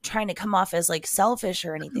trying to come off as like selfish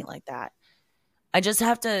or anything like that. I just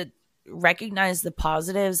have to recognize the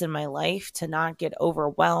positives in my life to not get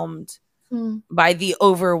overwhelmed by the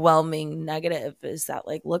overwhelming negative. Is that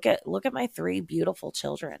like, look at my 3 beautiful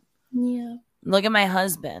children. Yeah. Look at my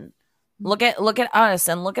husband. Look at us,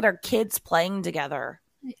 and look at our kids playing together.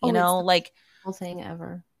 You know, like, whole thing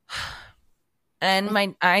ever.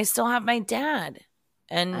 And I still have my dad.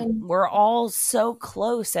 And we're all so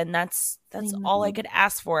close, and that's all I could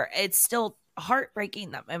ask for. It's still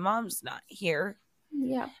heartbreaking that my mom's not here.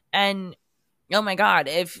 Yeah. And Oh my God,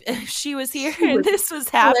 if she was here and this was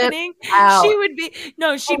happening,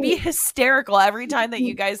 she'd be hysterical every time that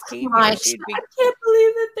you guys came here. She'd be, I can't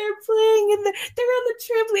believe that they're playing and they're on the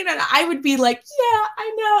trampoline. And I would be like, yeah,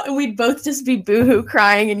 I know. And we'd both just be boohoo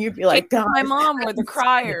crying. And you'd be like, God. My mom were the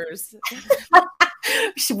criers.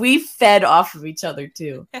 We fed off of each other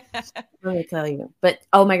too. Let me tell you. But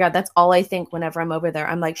oh my God, that's all I think whenever I'm over there.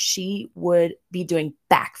 I'm like, she would be doing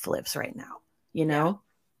backflips right now, you know?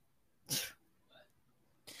 Yeah.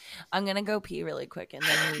 I'm gonna go pee really quick and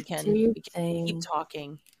then we can keep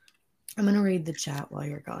talking. I'm gonna read the chat while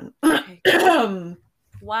you're gone.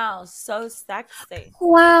 Wow, so sexy.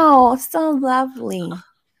 Wow, so lovely.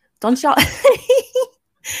 Don't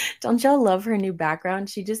y'all love her new background?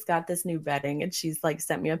 She just got this new bedding and she's like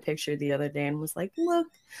sent me a picture the other day and was like, look.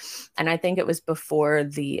 And I think it was before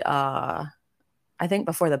the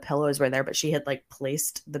pillows were there, but she had like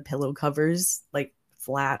placed the pillow covers like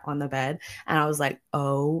flat on the bed. And I was like,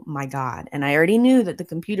 oh my God. And I already knew that the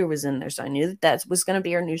computer was in there. So I knew that was going to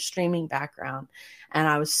be our new streaming background. And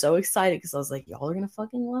I was so excited because I was like, y'all are going to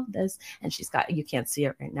fucking love this. And you can't see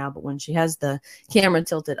it right now, but when she has the camera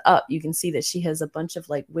tilted up, you can see that she has a bunch of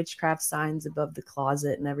like witchcraft signs above the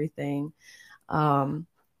closet and everything.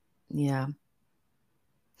 Yeah.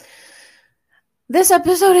 This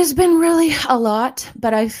episode has been really a lot,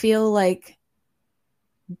 but I feel like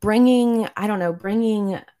bringing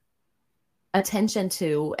attention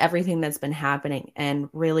to everything that's been happening and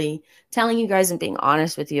really telling you guys and being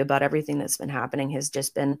honest with you about everything that's been happening has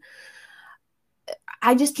just been,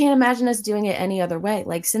 I just can't imagine us doing it any other way.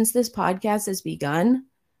 Like since this podcast has begun,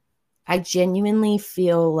 I genuinely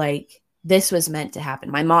feel like this was meant to happen.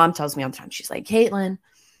 My mom tells me all the time, she's like, Caitlin,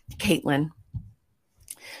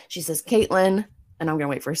 she says, Caitlin, and I'm going to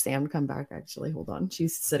wait for Sam to come back. Actually, hold on.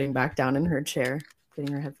 She's sitting back down in her chair,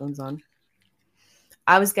 putting her headphones on.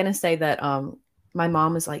 I was going to say that my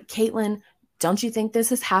mom was like, Caitlin, don't you think this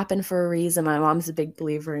has happened for a reason? My mom's a big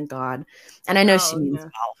believer in God. And I know she means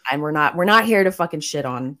well. And we're not here to fucking shit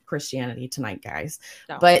on Christianity tonight, guys.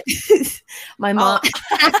 No. But my mom,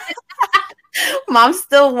 mom's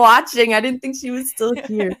still watching. I didn't think she was still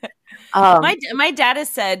here. My dad has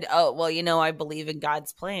said, oh, well, I believe in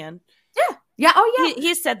God's plan. Yeah. Oh, yeah.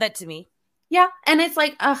 He said that to me. Yeah. And it's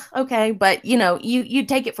like, okay. But you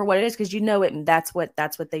take it for what it is because you know it. And that's what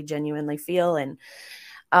they genuinely feel. And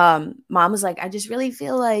mom was like, I just really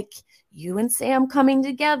feel like you and Sam coming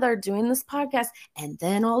together doing this podcast. And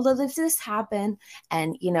then all of this happened.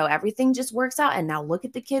 And, everything just works out. And now look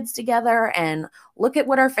at the kids together and look at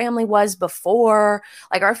what our family was before.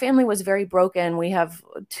 Like our family was very broken. We have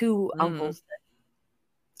 2 uncles.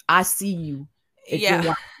 I see you. If you're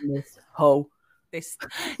watching this, ho.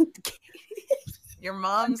 Your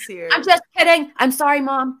mom's here. I'm just kidding. I'm sorry,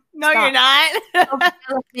 Mom. No, stop. You're not. Don't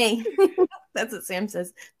yell at me. That's what Sam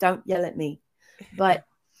says. Don't yell at me. But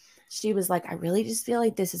she was like, I really just feel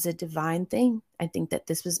like this is a divine thing. I think that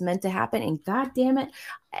this was meant to happen. And God damn it.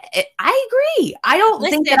 I agree. I don't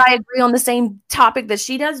think that I agree on the same topic that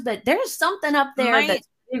she does, but there's something up there that's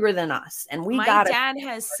bigger than us. And my dad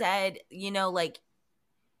has said,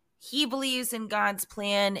 he believes in God's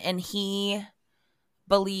plan and he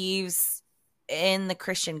believes in the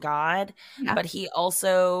Christian God, but he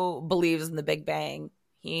also believes in the Big Bang.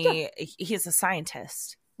 He's a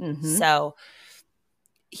scientist. Mm-hmm. So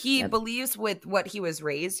he believes with what he was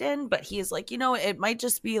raised in, but he's like, it might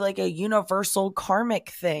just be like a universal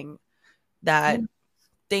karmic thing that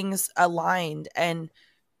things aligned. And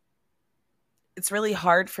it's really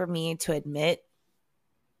hard for me to admit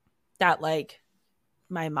that like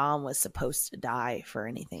my mom was supposed to die for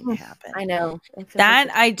anything to happen. I know that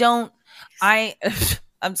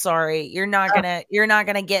I'm sorry. You're not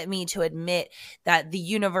gonna get me to admit that the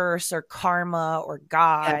universe or karma or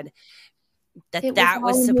God that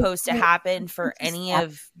was supposed to happen for any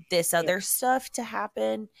of this other stuff to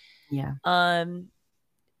happen. Yeah.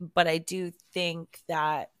 But I do think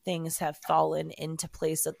that things have fallen into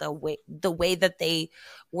place that the way that they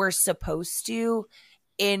were supposed to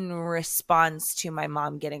in response to my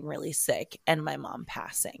mom getting really sick and my mom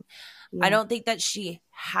passing. Yeah. I don't think that she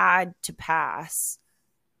had to pass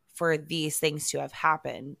for these things to have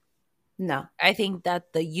happened. No. I think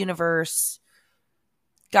that the universe,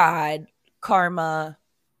 God, karma,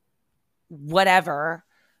 whatever,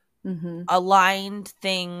 aligned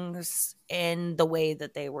things in the way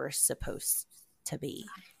that they were supposed to be.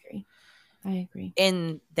 I agree.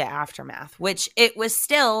 In the aftermath, which it was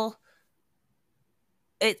still...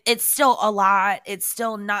 It's still a lot. It's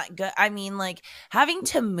still not good. I mean, like having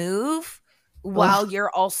to move while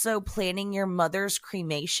you're also planning your mother's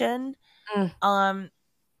cremation, and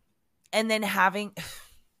then having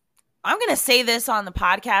I'm going to say this on the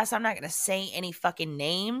podcast. I'm not going to say any fucking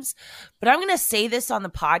names, but I'm going to say this on the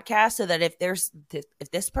podcast so that if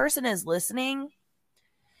this person is listening,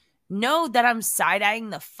 know that I'm side-eyeing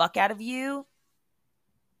the fuck out of you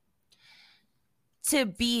to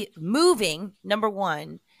be moving, number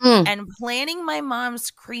one, and planning my mom's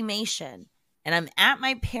cremation. And I'm at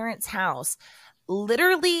my parents' house,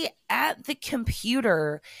 literally at the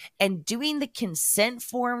computer and doing the consent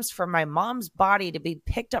forms for my mom's body to be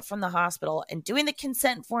picked up from the hospital and doing the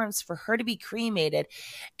consent forms for her to be cremated.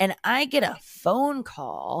 And I get a phone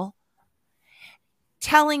call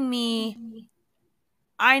telling me,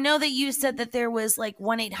 I know that you said that there was like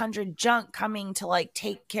 1-800-JUNK coming to like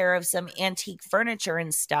take care of some antique furniture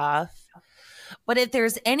and stuff. But if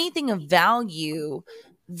there's anything of value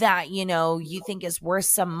that, you know, you think is worth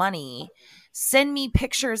some money, send me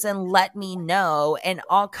pictures and let me know and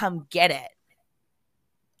I'll come get it.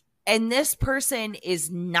 And this person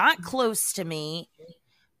is not close to me,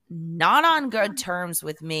 not on good terms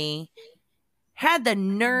with me, had the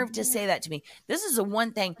nerve to say that to me. This is the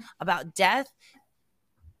one thing about death.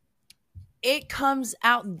 It comes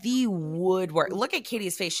out the woodwork. Look at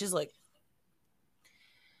Katie's face. She's like,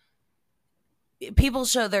 people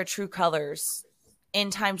show their true colors in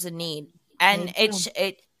times of need. And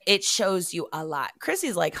it shows you a lot.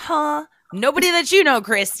 Chrissy's like, huh? Nobody that you know,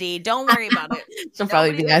 Christy. Don't worry about it. She'll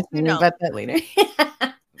probably be asking me about that later.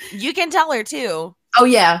 You can tell her too. Oh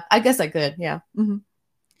yeah, I guess I could. Yeah. Mm-hmm.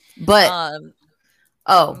 But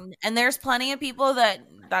and there's plenty of people that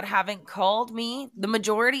haven't called me. The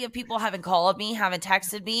majority of people haven't called me, haven't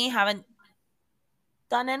texted me, haven't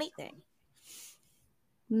done anything.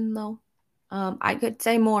 No. I could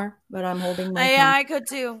say more, but I'm holding my tongue. I could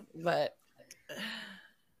too, but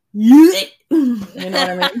you know what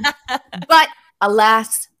I mean? But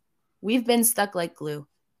alas, we've been stuck like glue.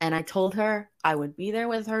 And I told her I would be there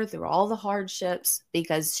with her through all the hardships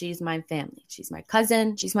because she's my family. She's my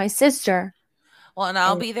cousin. She's my sister. Well, and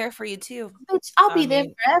I'll be there for you too. I'll be there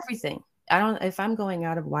for everything. If I'm going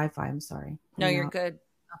out of Wi-Fi, I'm sorry. No, you're good.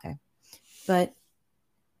 Okay. But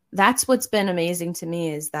that's what's been amazing to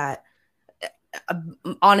me is that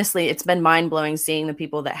honestly, it's been mind-blowing seeing the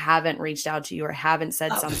people that haven't reached out to you or haven't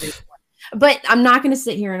said something. But I'm not going to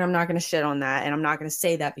sit here and I'm not going to shit on that. And I'm not going to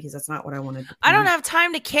say that because that's not what I want to do. I don't have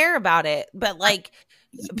time to care about it. But like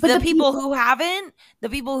the people who haven't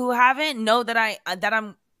know that I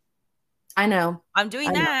know I'm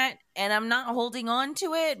doing that and I'm not holding on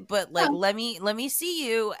to it. But like, let me see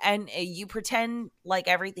you and you pretend like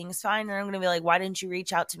everything's fine. And I'm going to be like, why didn't you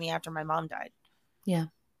reach out to me after my mom died? Yeah.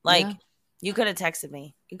 Like you could have texted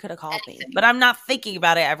me. You could have called me. But I'm not thinking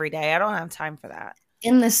about it every day. I don't have time for that.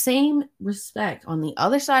 In the same respect, on the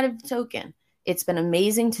other side of the token, it's been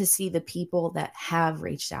amazing to see the people that have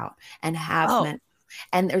reached out and have met.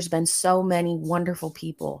 And there's been so many wonderful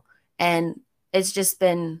people. And it's just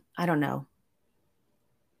been, I don't know.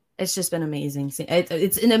 It's just been amazing.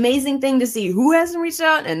 It's an amazing thing to see who hasn't reached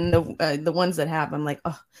out and the ones that have. I'm like,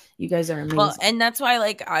 oh, you guys are amazing. Well, and that's why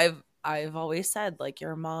like I've always said like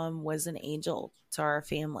your mom was an angel to our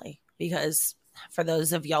family because for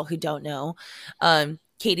those of y'all who don't know,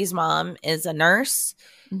 Katie's mom is a nurse.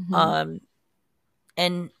 Mm-hmm.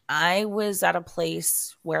 And I was at a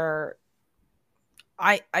place where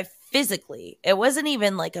I physically, it wasn't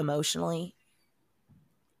even like emotionally.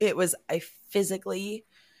 It was, I physically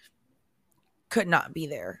could not be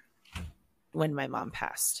there when my mom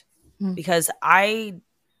passed because I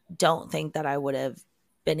don't think that I would have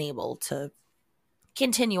been able to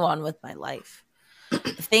continue on with my life.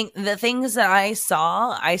 The things that I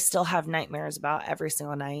saw, I still have nightmares about every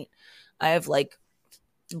single night. I have like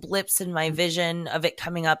blips in my vision of it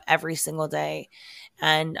coming up every single day.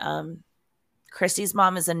 And Christy's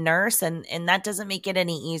mom is a nurse, and that doesn't make it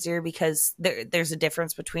any easier because there's a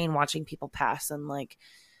difference between watching people pass and like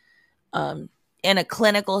in a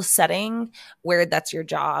clinical setting where that's your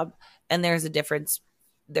job, and there's a difference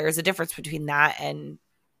between that and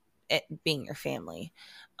it being your family.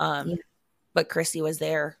 But Christy was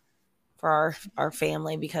there for our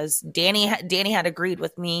family because Danny had agreed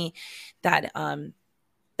with me that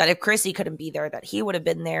that if Christy couldn't be there, that he would have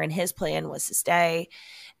been there, and his plan was to stay.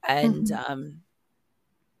 And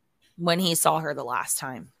when he saw her the last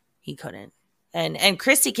time, he couldn't. And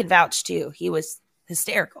Christy can vouch too. He was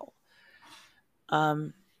hysterical.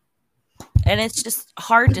 And it's just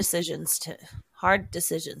hard decisions to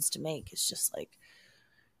make. It's just like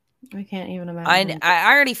I can't even imagine.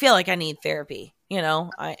 I already feel like I need therapy, you know.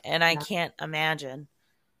 I can't imagine.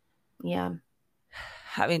 Yeah.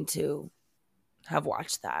 Having to have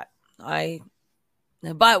watched that.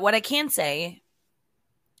 But what I can say,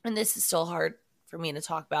 and this is still hard for me to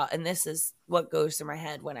talk about. And this is what goes through my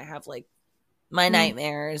head when I have like my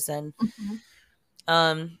nightmares and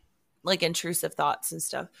like intrusive thoughts and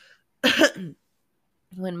stuff.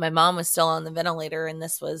 When my mom was still on the ventilator, and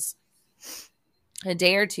this was a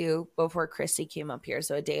day or two before Christy came up here.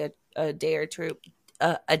 So a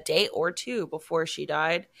day or two before she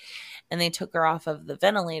died, and they took her off of the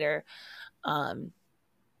ventilator. My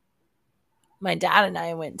dad and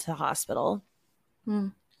I went to the hospital,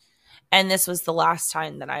 and this was the last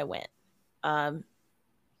time that I went.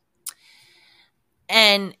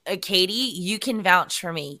 And Katie, you can vouch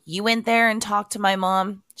for me. You went there and talked to my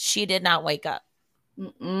mom. She did not wake up.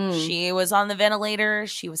 She was on the ventilator.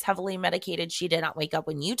 She was heavily medicated. She did not wake up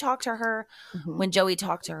when you talked to her, when Joey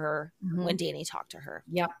talked to her, when Danny talked to her.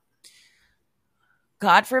 Yep.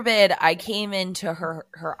 God forbid I came into her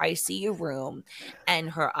ICU room and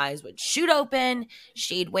her eyes would shoot open.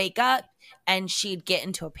 She'd wake up and she'd get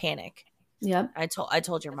into a panic. Yep. I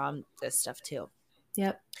told your mom this stuff too.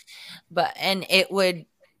 Yep. And it would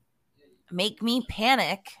make me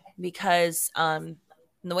panic because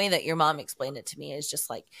the way that your mom explained it to me is just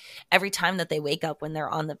like every time that they wake up when they're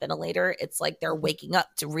on the ventilator, it's like they're waking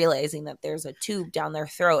up to realizing that there's a tube down their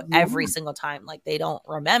throat every single time. Like they don't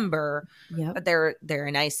remember that they're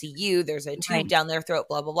in ICU. There's a tube down their throat,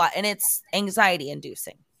 blah, blah, blah. And it's anxiety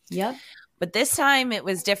inducing. Yep. But this time it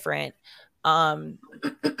was different. My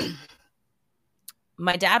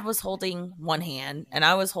dad was holding one hand and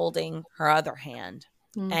I was holding her other hand.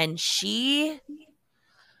 And she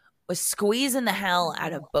was squeezing the hell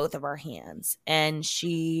out of both of our hands. And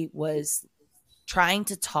she was trying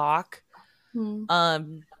to talk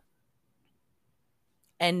and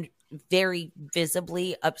very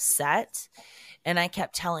visibly upset. And I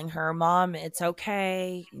kept telling her, Mom, it's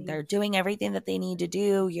okay. They're doing everything that they need to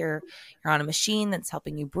do. You're on a machine that's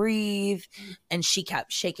helping you breathe. And she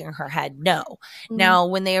kept shaking her head no. Now,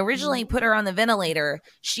 when they originally put her on the ventilator,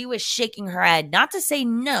 she was shaking her head, not to say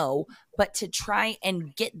no, but to try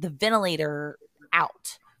and get the ventilator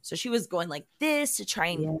out. So she was going like this to try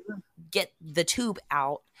and get the tube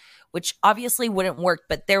out, which obviously wouldn't work.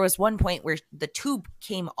 But there was one point where the tube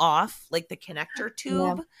came off, like the connector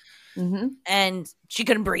tube. Yeah. And she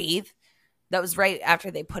couldn't breathe. That was right after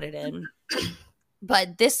they put it in.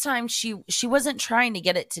 But this time she wasn't trying to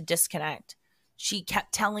get it to disconnect. She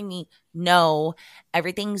kept telling me, no,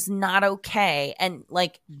 everything's not okay. And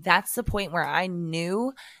like, that's the point where I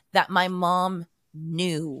knew that my mom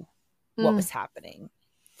knew what was happening.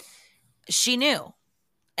 She knew.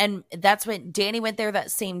 And that's when Danny went there that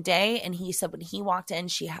same day. And he said when he walked in,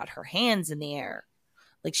 she had her hands in the air.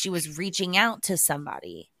 Like she was reaching out to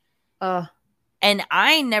somebody. And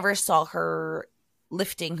I never saw her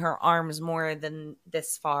lifting her arms more than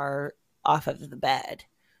this far off of the bed.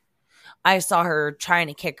 I saw her trying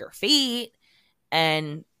to kick her feet.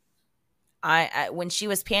 And I when she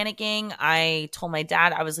was panicking, I told my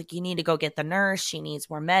dad, I was like, you need to go get the nurse. She needs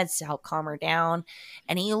more meds to help calm her down.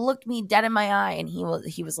 And he looked me dead in my eye and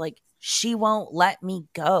he was like, she won't let me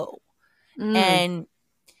go. And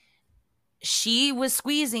she was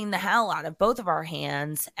squeezing the hell out of both of our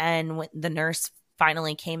hands. And when the nurse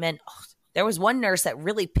finally came in, there was one nurse that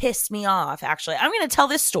really pissed me off, actually. I'm going to tell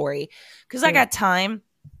this story because I got time.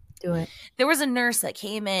 Do it. There was a nurse that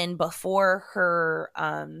came in before her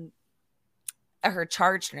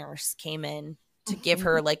charge nurse came in to give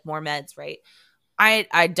her like more meds, right?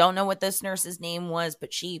 I don't know what this nurse's name was,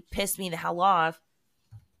 but she pissed me the hell off.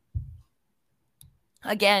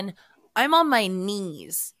 Again, I'm on my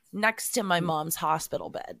knees next to my mom's hospital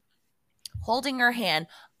bed, holding her hand.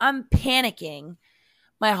 I'm panicking.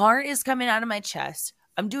 My heart is coming out of my chest.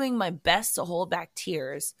 I'm doing my best to hold back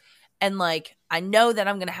tears. And like, I know that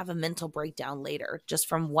I'm going to have a mental breakdown later just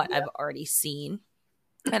from what I've already seen.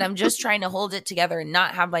 And I'm just trying to hold it together and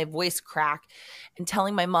not have my voice crack and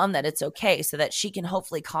telling my mom that it's okay so that she can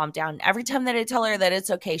hopefully calm down. Every time that I tell her that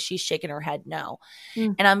it's okay, she's shaking her head no.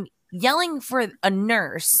 And I'm yelling for a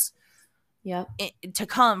nurse to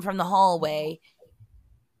come from the hallway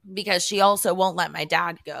because she also won't let my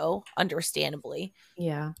dad go, understandably.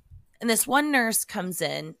 Yeah. And this one nurse comes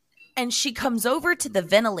in and she comes over to the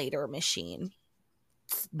ventilator machine,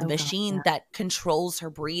 the machine that controls her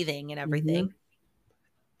breathing and everything.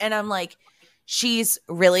 And I'm like, she's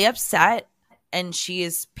really upset and she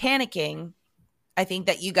is panicking. I think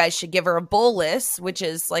that you guys should give her a bolus, which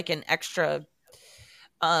is like an extra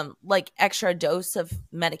dose of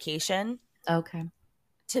medication. Okay.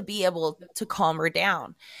 To be able to calm her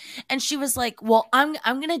down. And she was like, well, I'm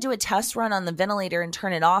going to do a test run on the ventilator and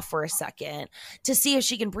turn it off for a second to see if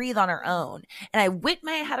she can breathe on her own. And I whipped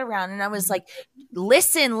my head around and I was like,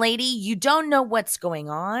 listen, lady, you don't know what's going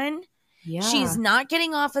on. Yeah. She's not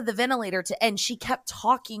getting off of the ventilator and she kept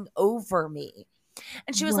talking over me.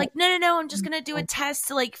 And she was like, no, I'm just going to do a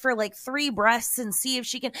test for 3 breaths and see if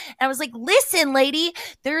she can. And I was like, listen, lady,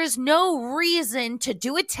 there is no reason to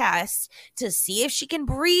do a test to see if she can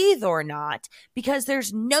breathe or not, because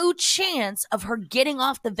there's no chance of her getting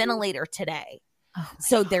off the ventilator today.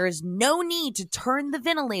 So there is no need to turn the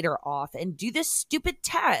ventilator off and do this stupid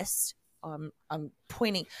test. I'm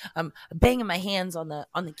pointing, I'm banging my hands on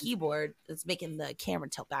the keyboard. It's making the camera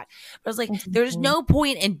tilt back. But I was like, there's no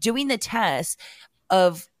point in doing the test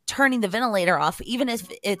of turning the ventilator off, even if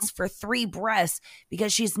it's for 3 breaths,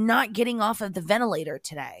 because she's not getting off of the ventilator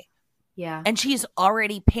today. Yeah. And she's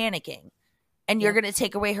already panicking. And you're going to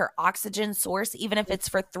take away her oxygen source, even if it's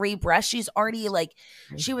for 3 breaths. She's already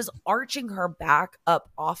she was arching her back up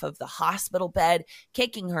off of the hospital bed,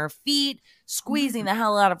 kicking her feet, squeezing the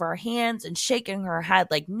hell out of her hands and shaking her head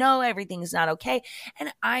like, no, everything's not okay.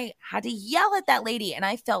 And I had to yell at that lady, and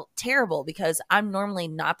I felt terrible because I'm normally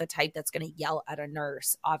not the type that's going to yell at a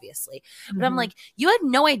nurse, obviously. But I'm like, you had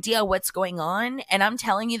no idea what's going on. And I'm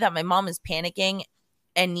telling you that my mom is panicking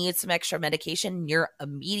and needs some extra medication. Your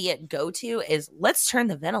immediate go-to is, let's turn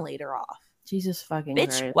the ventilator off. Jesus fucking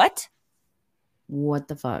bitch, Christ. What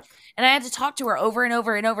the fuck? And I had to talk to her over and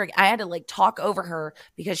over and over. I had to talk over her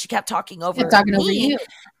because she kept talking over you.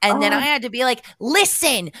 And then I had to be like,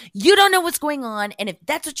 listen, you don't know what's going on. And if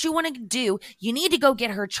that's what you want to do, you need to go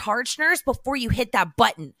get her charge nurse before you hit that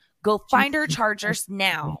button. Go find her charge nurse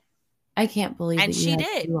now. I can't believe it. And she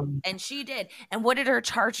did. And she did. And what did her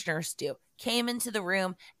charge nurse do? Came into the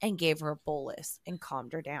room and gave her a bolus and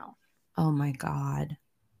calmed her down. Oh my God.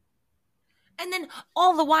 And then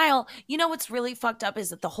all the while, you know what's really fucked up is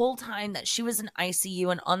that the whole time that she was in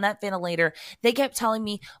ICU and on that ventilator, they kept telling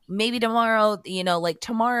me maybe tomorrow,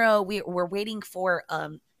 tomorrow we're waiting for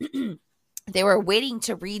they were waiting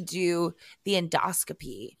to redo the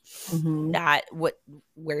endoscopy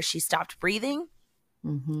where she stopped breathing.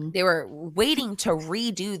 They were waiting to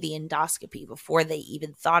redo the endoscopy before they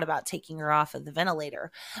even thought about taking her off of the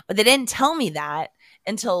ventilator. But they didn't tell me that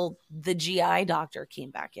until the GI doctor came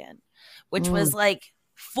back in, which was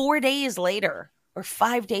 4 days later or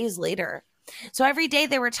 5 days later. So every day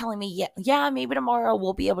they were telling me, yeah, maybe tomorrow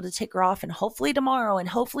we'll be able to take her off, and hopefully tomorrow and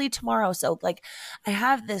hopefully tomorrow. So I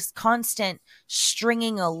have this constant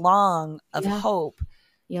stringing along of hope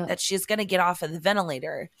that she's going to get off of the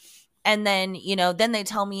ventilator. And then, then they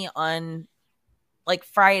tell me on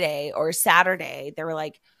Friday or Saturday, they were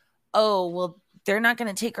like, oh, well, they're not going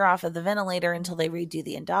to take her off of the ventilator until they redo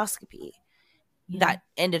the endoscopy. That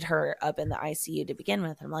ended her up in the ICU to begin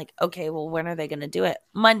with. I'm like, okay, well, when are they going to do it?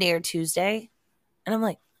 Monday or Tuesday? And I'm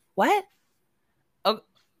like, what?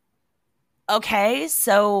 Okay,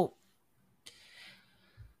 so.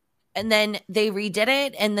 And then they redid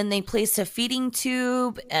it, and then they placed a feeding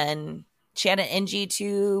tube, and she had an NG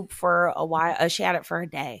tube for a while. She had it for a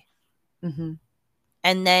day. And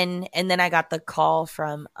then I got the call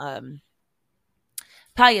from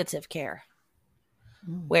palliative care,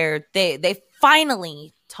 where they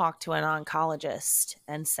finally talked to an oncologist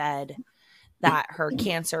and said that her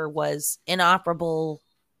cancer was inoperable,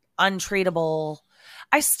 untreatable.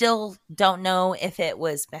 I still don't know if it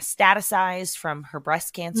was metastatized from her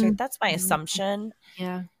breast cancer. That's my assumption.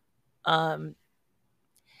 Yeah.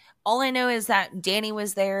 All I know is that Danny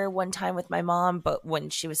was there one time with my mom, but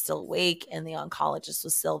when she was still awake, and the oncologist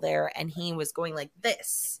was still there, and he was going like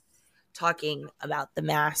this, talking about the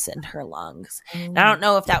mass in her lungs. And I don't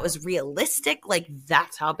know if that was realistic,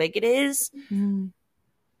 that's how big it is.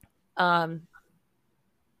 I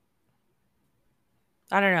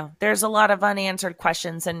don't know. There's a lot of unanswered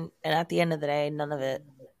questions, and at the end of the day, none of it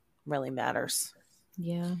really matters.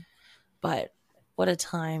 Yeah. But what a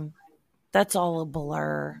time. That's all a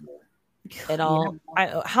blur.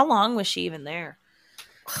 How long was she even there?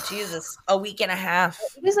 Jesus, a week and a half.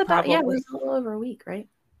 It was about it was a little over a week, right?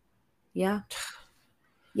 Yeah.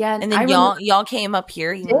 Yeah. And then y'all came up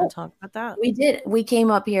here. You want to talk about that? We did. We came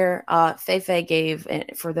up here. Feifei gave,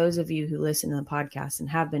 for those of you who listen to the podcast and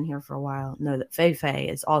have been here for a while, know that Feifei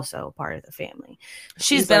is also part of the family.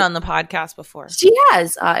 She's been on the podcast before. She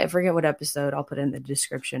has. I forget what episode. I'll put it in the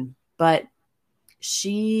description. But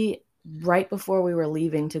she, right before we were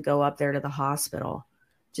leaving to go up there to the hospital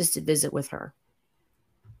just to visit with her,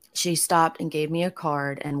 she stopped and gave me a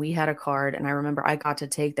card, and we had a card. And I remember I got to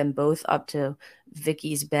take them both up to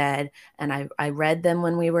Vicky's bed, and I read them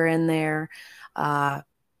when we were in there. I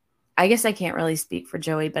guess I can't really speak for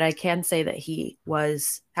Joey, but I can say that he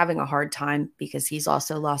was having a hard time because he's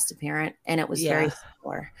also lost a parent, and it was very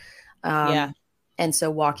similar. And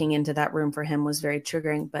so walking into that room for him was very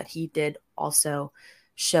triggering, but he did also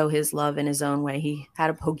show his love in his own way. He had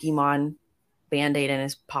a Pokemon Band-Aid in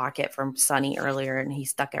his pocket from Sunny earlier, and he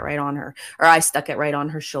stuck it right on her, or I stuck it right on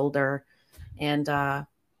her shoulder. And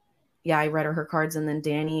yeah, I read her cards, and then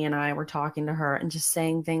Danny and I were talking to her and just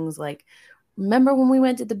saying things like, remember when we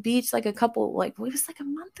went to the beach like it was like a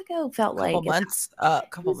month ago, felt like couple months.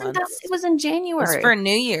 It was in January. It was for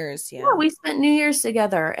New Year's. Yeah, we spent New Year's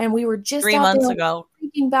together, and we were just 3 out months there ago. on the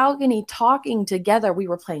freaking balcony talking together. We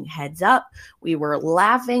were playing Heads Up. We were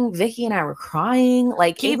laughing. Vicky and I were crying.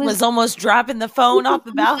 Like Keith was almost dropping the phone off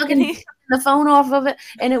the balcony. The phone off of it,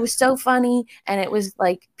 and it was so funny, and it was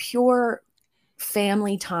like pure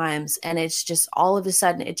family times, and it's just all of a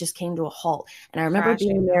sudden it just came to a halt. And I remember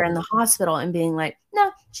being there in the hospital and being like,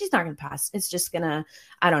 no, she's not gonna pass. It's just gonna,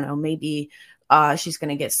 I don't know, maybe she's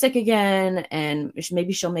gonna get sick again, and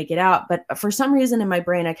maybe she'll make it out. But for some reason in my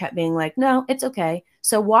brain I kept being like, no, it's okay.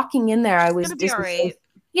 So walking in there, I was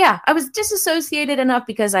I was disassociated enough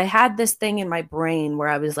because I had this thing in my brain where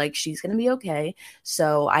I was like, she's going to be okay.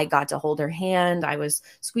 So I got to hold her hand. I was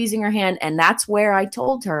squeezing her hand. And that's where I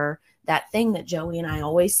told her that thing that Joey and I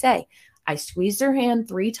always say. I squeezed her hand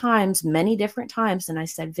 3 times, many different times. And I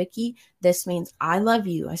said, Vicky, this means I love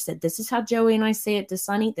you. I said, this is how Joey and I say it to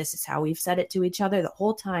Sunny. This is how we've said it to each other the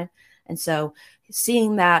whole time. And so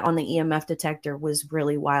seeing that on the EMF detector was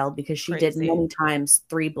really wild because she did many times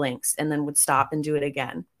 3 blinks and then would stop and do it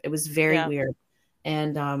again. It was very weird.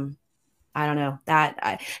 And I don't know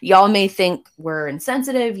that y'all may think we're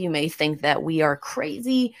insensitive. You may think that we are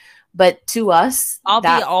crazy, but to us, I'll be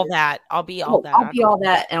all that.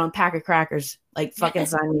 And on a pack of crackers, like fucking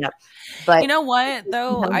sign me up. But you know what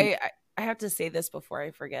though? I have to say this before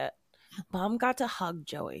I forget. Mom got to hug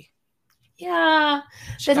Joey. Yeah.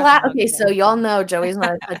 Okay, so y'all know Joey's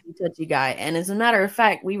not a touchy guy. And as a matter of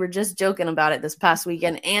fact, we were just joking about it this past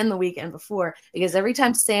weekend and the weekend before, because every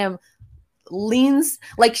time Sam leans,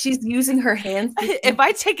 like she's using her hands. If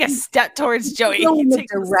I take a step towards Joey, in the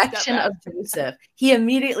direction of Joseph, he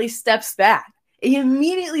immediately steps back.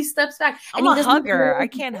 I'm a hugger. I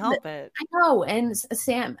can't help it. I know. And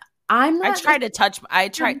Sam, I don't try to touch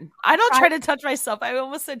myself. I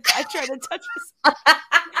almost said I try to touch myself.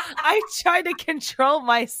 I try to control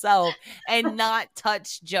myself and not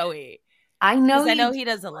touch Joey. I know he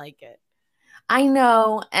doesn't like it. I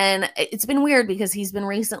know. And it's been weird because he's been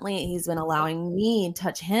allowing me to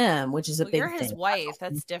touch him, which is a big thing. You're his wife.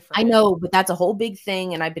 That's different. I know, but that's a whole big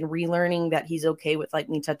thing. And I've been relearning that he's okay with like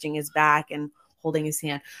me touching his back and holding his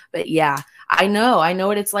hand. But yeah, I know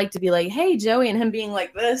what it's like to be like, hey, Joey, and him being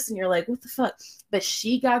like this. And you're like, what the fuck? But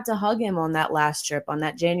she got to hug him on that last trip, on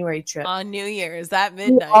that January trip. On New Year's, that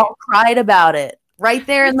midnight. We all cried about it right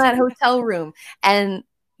there in that hotel room. And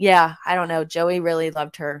yeah, I don't know. Joey really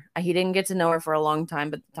loved her. He didn't get to know her for a long time,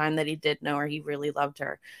 but the time that he did know her, he really loved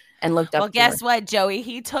her and looked up to her. Well, guess what, Joey?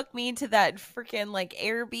 He took me to that freaking like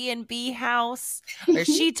Airbnb house, or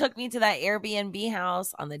she took me to that Airbnb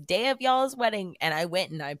house on the day of y'all's wedding, and I went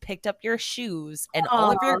and I picked up your shoes and all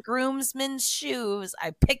of your groomsmen's shoes. I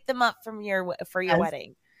picked them up for your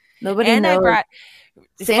wedding. Nobody knows.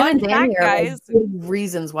 Sam and Danny are like big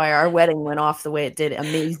reasons why our wedding went off the way it did.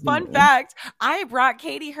 Amazing. Fun fact: I brought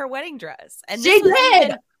Katie her wedding dress, and she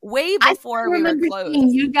did way before we were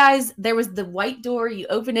closed. You guys, there was the white door. You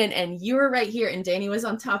open it, and you were right here, and Danny was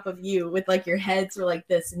on top of you with like your heads were like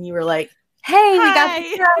this, and you were like, "Hey, hi. We got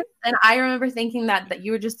the dress." And I remember thinking that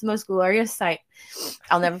you were just the most glorious sight.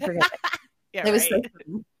 I'll never forget it. Yeah, it was so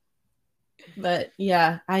funny. But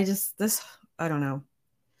yeah, I don't know.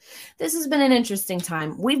 This has been an interesting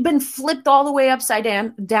time. We've been flipped all the way upside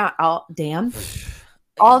down. All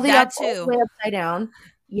the way upside down.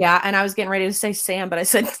 Yeah, and I was getting ready to say Sam, but I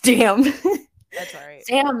said damn. That's all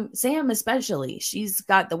right. Sam especially. She's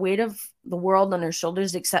got the weight of the world on her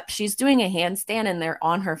shoulders, except she's doing a handstand and they're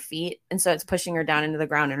on her feet, and so it's pushing her down into the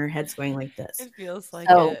ground, and her head's going like this. It feels like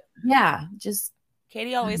it. Yeah, just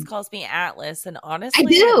Katie always calls me Atlas, and honestly, I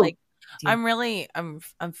do. I'm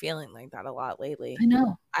feeling like that a lot lately. I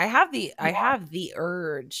know. I have the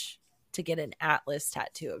urge to get an Atlas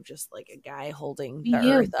tattoo of just like a guy holding the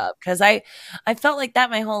earth up, because I felt like that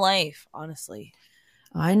my whole life, honestly.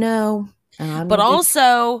 I know. Sam is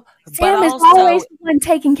always the one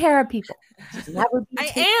taking care of people.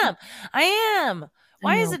 I am.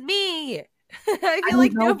 Why is it me? I feel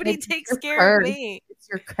like nobody takes care of me. It's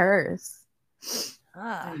your curse.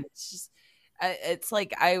 It's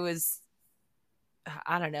like I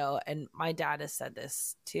don't know. And my dad has said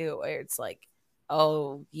this too, where it's like,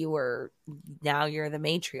 oh, you're the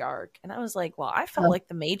matriarch. And I was like, well, I felt like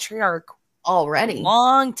the matriarch already a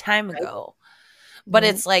long time ago. But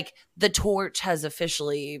it's like the torch has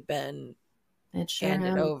officially been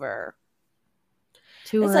handed over.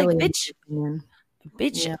 Too It's early. like,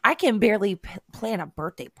 bitch, Yeah. I can barely plan a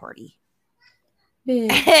birthday party.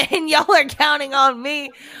 Yeah. And y'all are counting on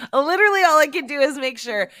me. Literally, all I can do is make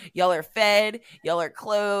sure y'all are fed, y'all are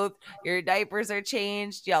clothed, your diapers are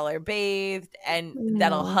changed, y'all are bathed, and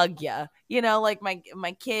that'll hug ya. You know, like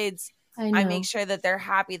my kids, I make sure that they're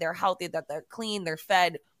happy, they're healthy, that they're clean, they're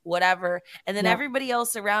fed, whatever. And then everybody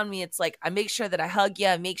else around me, it's like I make sure that I hug you,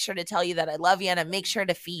 I make sure to tell you that I love you, and I make sure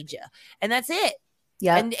to feed you. And that's it.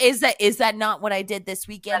 Yeah. And is that not what I did this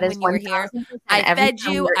weekend when you were here? I fed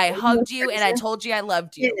you, I hugged you, and I told you I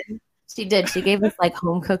loved you. She did. She gave us like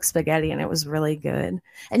home cooked spaghetti, and it was really good.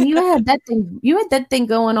 And you had that thing. You had that thing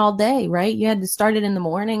going all day, right? You had to start it in the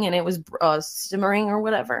morning, and it was simmering or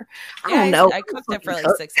whatever. I don't know. I cooked it for like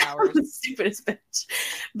 6 hours. Stupidest bitch.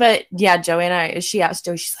 But yeah, Joey and I. She asked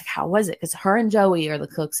Joey. She's like, "How was it?" Because her and Joey are the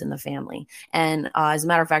cooks in the family. And as a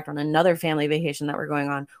matter of fact, on another family vacation that we're going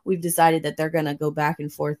on, we've decided that they're gonna go back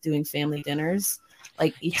and forth doing family dinners,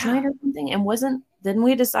 like each night or something. And didn't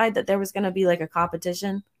we decide that there was gonna be like a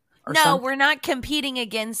competition? No, we're not competing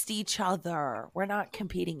against each other. We're not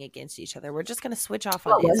competing against each other. We're just going to switch off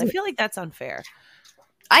on days. I feel like that's unfair.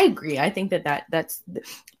 I agree. I think that's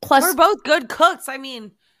plus we're both good cooks. I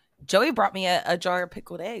mean, Joey brought me a jar of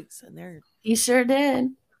pickled eggs, and he sure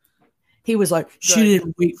did. He was like, she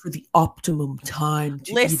didn't wait for the optimum time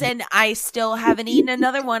to listen. I still haven't eaten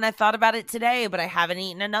another one. I thought about it today, but I haven't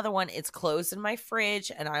eaten another one. It's closed in my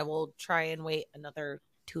fridge, and I will try and wait another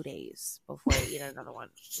 2 days before I eat another one.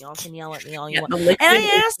 Y'all can yell at me all you want. And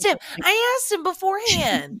I asked him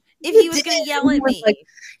beforehand if he was going to yell at me. Like,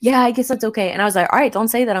 yeah, I guess that's okay. And I was like, all right, don't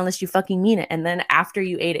say that unless you fucking mean it. And then after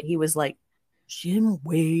you ate it, he was like, she didn't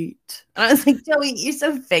wait. And I was like, Joey, you're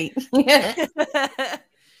so fake.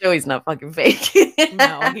 Joey's not fucking fake.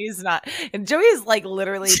 No, he's not. And Joey is like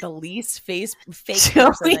literally the least fake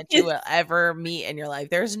person that you will ever meet in your life.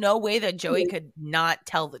 There's no way that Joey could not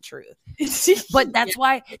tell the truth. But that's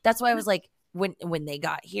why I was like, when they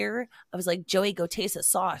got here, I was like, Joey, go taste the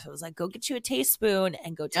sauce. I was like, go get you a teaspoon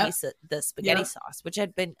and go taste the spaghetti sauce, which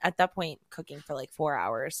had been at that point cooking for like 4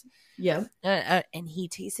 hours. Yeah. And he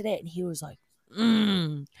tasted it and he was like,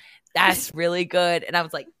 that's really good. And I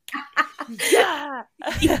was like, yeah.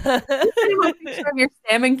 You sent him a picture of your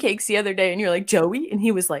salmon cakes the other day, and you're like, Joey? And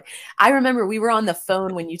he was like, I remember we were on the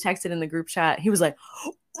phone when you texted in the group chat. He was like,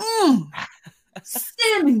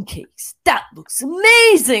 salmon cakes, that looks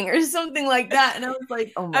amazing, or something like that. And I was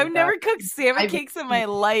like, oh my God. I've never cooked salmon cakes in my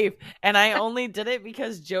life, and I only did it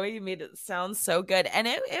because Joey made it sound so good, and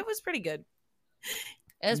it was pretty good.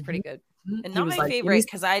 It was pretty good. And not my favorite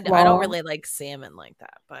because I don't really like salmon like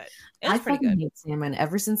that, but it was pretty good. I hate salmon.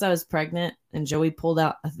 Ever since I was pregnant and Joey pulled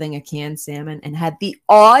out a thing of canned salmon and had the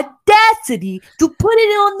audacity to put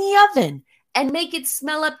it on the oven and make it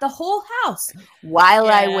smell up the whole house while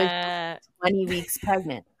I was 20 weeks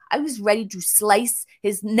pregnant. I was ready to slice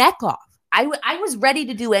his neck off. I was ready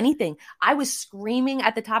to do anything. I was screaming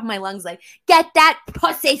at the top of my lungs like, get that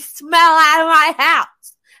pussy smell out of my house.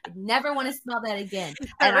 I never want to smell that again.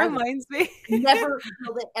 That reminds me. Never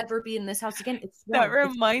will it ever be in this house again. That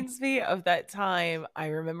reminds me of that time. I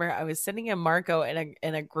remember I was sending in Marco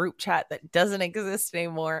in a group chat that doesn't exist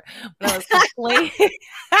anymore. When I was complaining.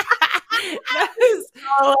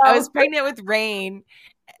 I was pregnant with Rain.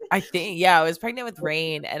 I was pregnant with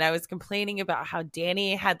Rain, and I was complaining about how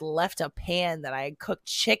Danny had left a pan that I had cooked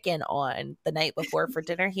chicken on the night before for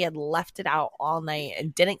dinner. He had left it out all night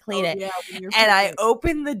and didn't clean it. Yeah, and I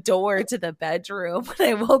opened the door to the bedroom when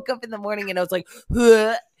I woke up in the morning, and I was like,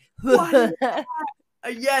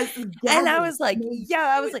 yes. And I was like,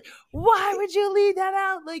 why would you leave that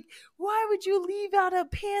out? Like, why would you leave out a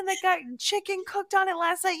pan that got chicken cooked on it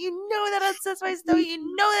last night? You know that upsets my stomach. You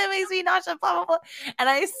know that makes me nauseous, blah, blah, blah. And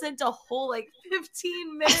I sent a whole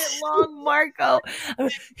 15-minute long Marco.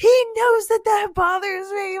 He knows that bothers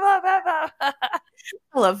me. Blah, blah, blah.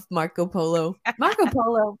 I love Marco Polo. Marco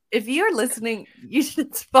Polo, if you're listening, you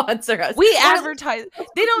should sponsor us. We advertise.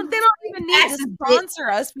 They don't even need to sponsor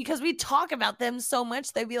us because we talk about them so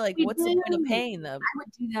much. They'd be like, what's the point of paying them? I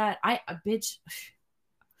would do that. Bitch.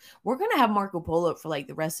 We're gonna have Marco Polo for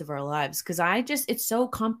the rest of our lives because it's so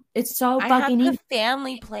fucking have the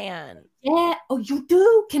family plan. Yeah. Oh, you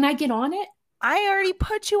do? Can I get on it? I already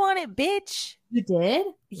put you on it, bitch. You did?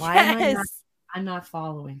 Why yes. I'm not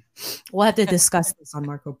following. We'll have to discuss this on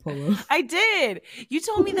Marco Polo. I did. You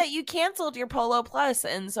told me that you canceled your Polo Plus,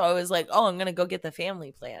 and so I was like, "Oh, I'm gonna go get the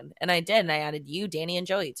family plan," and I did, and I added you, Danny, and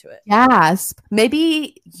Joey to it. Yes,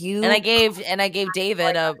 maybe you. And I gave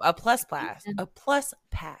David a plus pass. A plus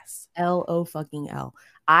pass. LOL.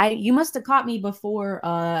 You must have caught me before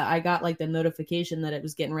I got like the notification that it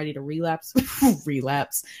was getting ready to relapse,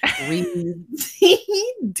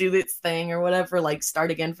 do its thing or whatever, like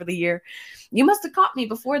start again for the year. You must have caught me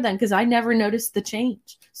before then because I never noticed the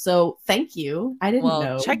change. So thank you. I didn't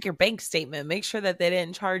know. Check your bank statement. Make sure that they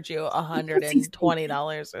didn't charge you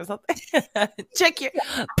 $120 or something. Check your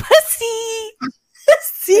pussy.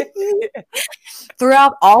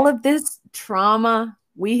 Throughout all of this trauma,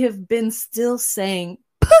 we have been still saying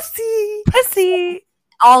pussy.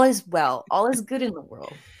 All is well. All is good in the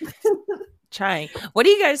world. Trying. What do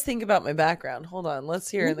you guys think about my background? Hold on.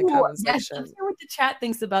 Let's hear in the comment section. Let's hear what the chat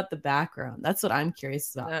thinks about the background. That's what I'm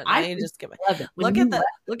curious about. I just give it. Look at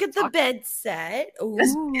the bed set.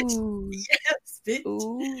 Ooh. Yes, bitch.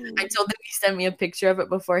 Ooh. I told them you sent me a picture of it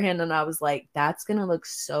beforehand, and I was like, "That's gonna look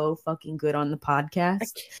so fucking good on the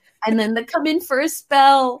podcast." And then they come in for a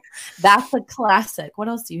spell. That's a classic. What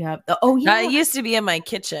else do you have? It used to be in my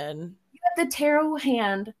kitchen. You have the tarot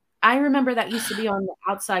hand. I remember that used to be on the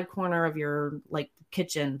outside corner of your like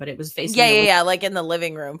kitchen, but it was facing like in the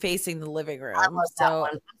living room, facing the living room. I love that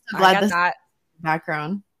one. I'm so glad that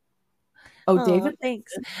background. Oh, David,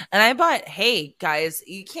 thanks. And I bought. Hey guys,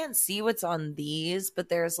 you can't see what's on these, but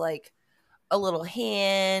there's like a little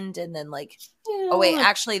hand, and then like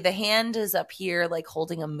actually the hand is up here like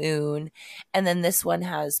holding a moon, and then this one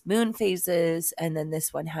has moon phases, and then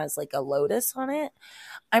this one has like a lotus on it.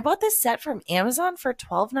 I bought this set from Amazon for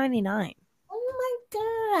 $12.99. Oh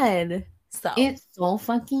my god. So it's so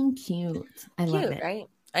fucking cute. I love it. Right?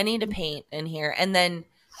 I need to paint in here. And then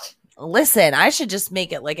listen, I should just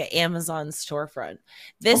make it like an Amazon storefront.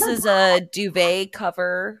 This is a duvet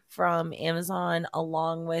cover from Amazon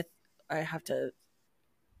along with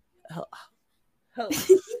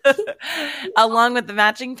along with the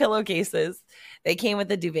matching pillowcases. They came with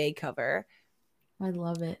the duvet cover. I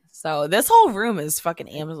love it. So this whole room is fucking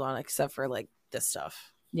Amazon except for like this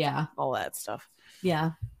stuff. Yeah. All that stuff.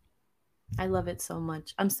 Yeah. I love it so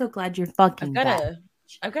much. I'm so glad you're fucking back.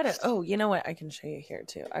 I've got oh, you know what? I can show you here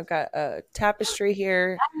too. I've got a tapestry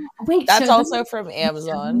here. Wait, that's also from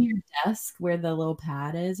Amazon. Your desk where the little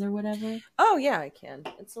pad is or whatever. Oh yeah, I can.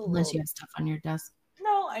 It's unless you have stuff on your desk.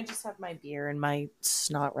 No, I just have my beer and my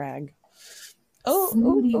snot rag.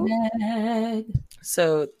 Bag.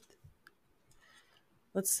 So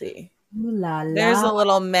let's see. Ooh la la. There's a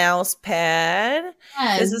little mouse pad.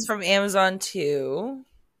 Yes. This is from Amazon too.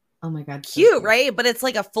 Oh my god, cute, right? But it's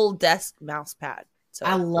like a full desk mouse pad. So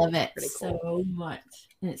I love it so much,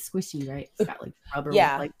 and it's squishy, right? It's got like rubber, with,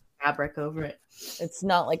 like fabric over it. It's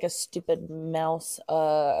not like a stupid mouse.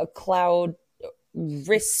 A cloud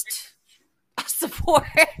wrist support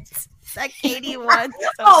that Katie wants.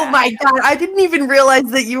 So my god, I didn't even realize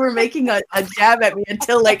that you were making a jab at me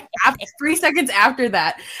until like 3 seconds after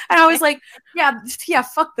that, and I was like, yeah,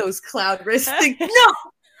 fuck those cloud wrist things. No.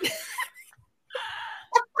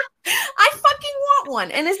 I fucking want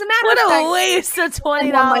one, and as a matter of fact, what a waste of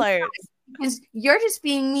 $20 because you're just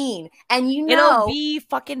being mean, and you know it'll be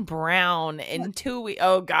fucking brown in 2 weeks.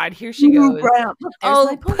 Oh god, here she goes. Brown.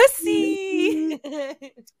 Oh, pussy.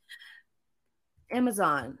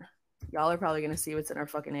 Amazon, y'all are probably gonna see what's in our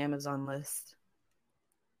fucking Amazon list.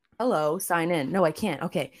 Hello, sign in. No, I can't.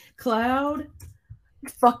 Okay, cloud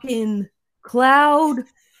wrist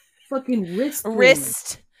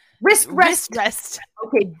rest.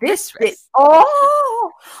 Okay, this fit.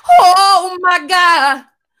 Oh my god!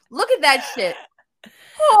 Look at that shit.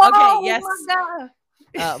 Okay, yes. My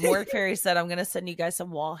god. Morg Fairy said, "I'm gonna send you guys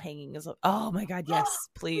some wall hangings." Oh my god, yes,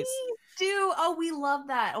 please do. Oh, we love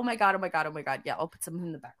that. Oh my god. Yeah, I'll put some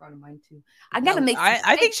in the background of mine too. I gotta make.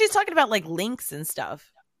 I think she's talking about like links and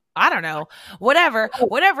stuff. I don't know. Whatever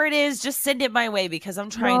it is, just send it my way because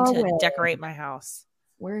I'm trying to decorate my house.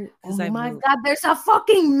 Oh my god, there's a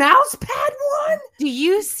fucking mouse pad one. Do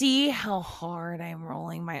you see how hard I'm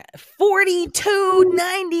rolling my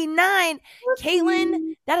 $42.99?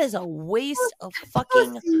 Caitlin, that is a waste of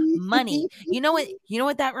fucking money. You know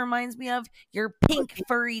what that reminds me of? Your pink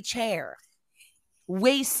furry chair.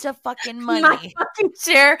 Waste of fucking money. My fucking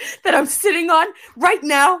chair that I'm sitting on right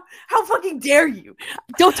now. How fucking dare you?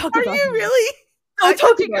 Don't talk about it. Are you really? Don't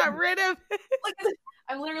talk about got rid of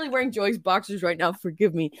I'm literally wearing Joy's boxers right now.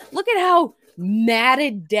 Forgive me. Look at how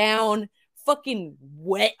matted down, fucking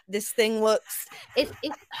wet this thing looks.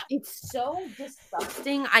 It's so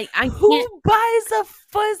disgusting. I Who buys a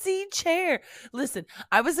fuzzy chair? Listen,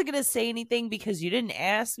 I wasn't gonna say anything because you didn't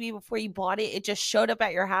ask me before you bought it. It just showed up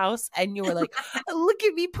at your house, and you were like, "Look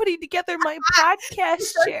at me putting together my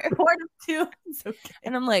podcast chair." Too.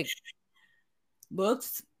 And I'm like,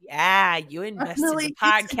 looks Yeah, you invested Definitely the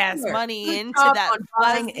podcast money Good into job that on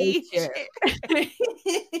buying a fuzzy chair. chair.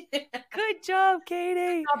 Good job,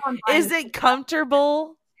 Katie. job on buying Is a it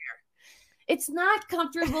comfortable? It's not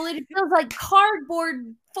comfortable. It feels like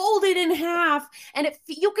cardboard folded in half, and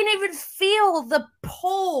you can even feel the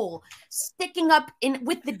pole sticking up in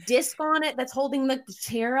with the disc on it that's holding the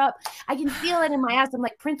chair up. I can feel it in my ass. I'm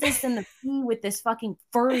like Princess and the Pea with this fucking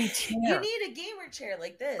furry chair. You need a gamer chair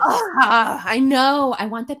like this. I know. I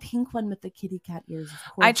want the pink one with the kitty cat ears.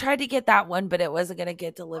 Of course. I tried to get that one, but it wasn't gonna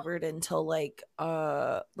get delivered until like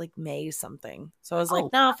May something. So I was like,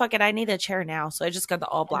 no, fuck it. I need a chair now. So I just got the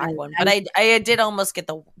all black one. But I did almost get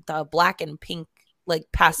the black and pink, like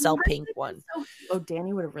pastel pink one. Oh,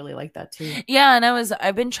 Danny would have really liked that too. Yeah, and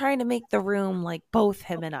I've been trying to make the room like both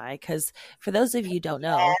him and I, because for those of you who don't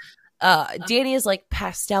know, Danny is like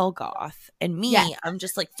pastel goth, and me, I'm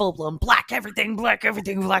just like full blown black everything, black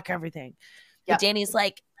everything, black everything. But Danny's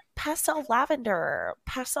like pastel lavender,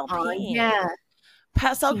 pastel pink,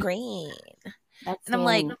 pastel green, and I'm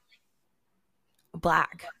like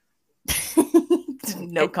black.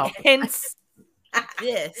 No comment. Hence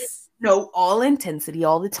this. No, all intensity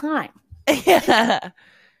all the time. Yeah.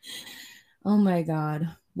 Oh my God.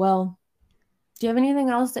 Well, do you have anything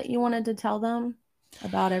else that you wanted to tell them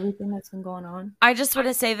about everything that's been going on? I just want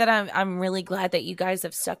to say that I'm really glad that you guys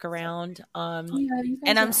have stuck around. And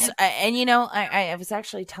you know, I was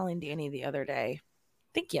actually telling Danny the other day, I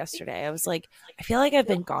think yesterday, I was like, I feel like I've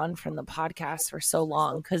been gone from the podcast for so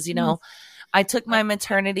long because, you know, I took my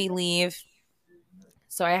maternity leave.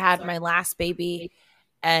 So I had my last baby,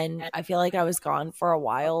 and I feel like I was gone for a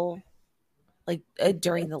while, like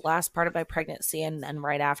during the last part of my pregnancy and then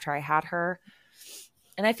right after I had her.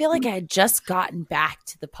 And I feel like I had just gotten back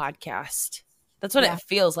to the podcast. That's what it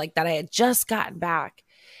feels like, that I had just gotten back.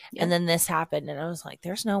 And then this happened, and I was like,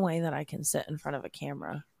 there's no way that I can sit in front of a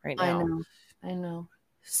camera right now. I know.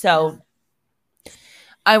 So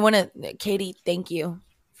I want to, Katie, thank you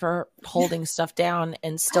for holding stuff down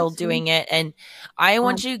and still doing it. And I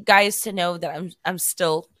want you guys to know that I'm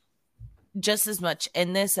still just as much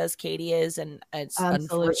in this as Katie is. And it's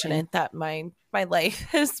unfortunate that my life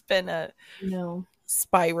has been a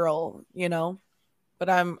spiral, you know, but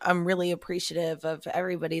I'm really appreciative of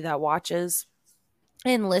everybody that watches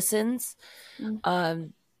and listens.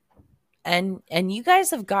 And you guys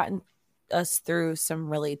have gotten us through some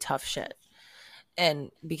really tough shit.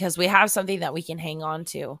 And because we have something that we can hang on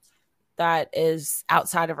to that is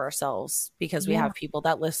outside of ourselves, because we have people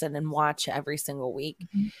that listen and watch every single week.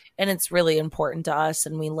 And it's really important to us,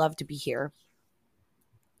 and we love to be here.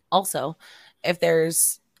 Also, if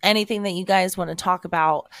there's anything that you guys want to talk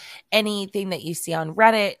about, anything that you see on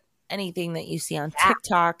Reddit, anything that you see on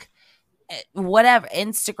TikTok, whatever,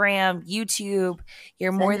 Instagram, YouTube,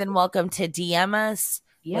 you're more than welcome to DM us,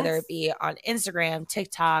 whether it be on Instagram,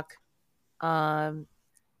 TikTok. I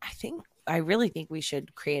really think we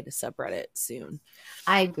should create a subreddit soon.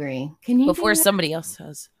 I agree. Can you before somebody else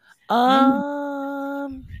does? I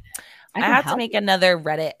have to make another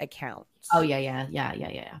Reddit account. Oh yeah.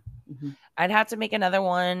 Mm-hmm. I'd have to make another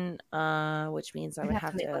one, which means I would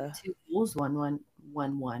have to like 2 rules,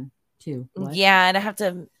 11112. Yeah, I'd have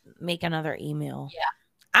to make another email. Yeah.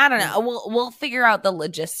 I don't know. We'll figure out the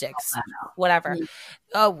logistics. Whatever.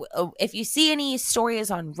 If you see any stories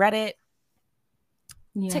on Reddit,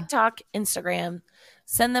 TikTok, Instagram,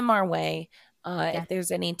 send them our way. If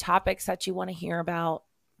there's any topics that you want to hear about,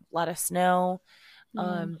 let us know.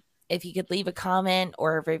 If you could leave a comment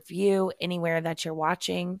or a review anywhere that you're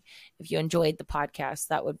watching, if you enjoyed the podcast,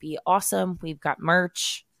 that would be awesome. We've got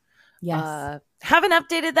merch. Yes. Haven't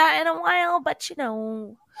updated that in a while, but you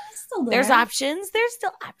know, there's options. There's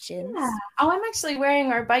still options. Yeah. Oh, I'm actually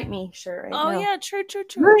wearing our Bite Me shirt right now. Oh yeah, true.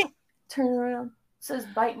 Turn around. It says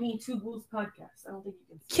Bite Me 2 Ghouls Podcast. I don't think you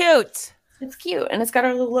can see Cute. It's cute. And it's got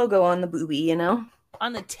our little logo on the boobie, you know?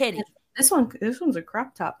 On the titty. This one's a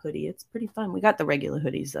crop top hoodie. It's pretty fun. We got the regular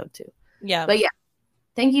hoodies though too. Yeah. But yeah.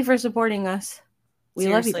 Thank you for supporting us. We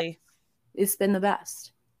Seriously. love you. It's been the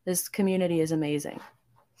best. This community is amazing.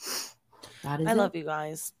 I love you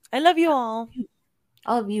guys. I love you all.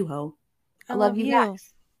 I love you, ho. I love you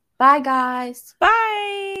guys. Bye, guys.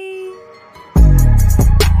 Bye.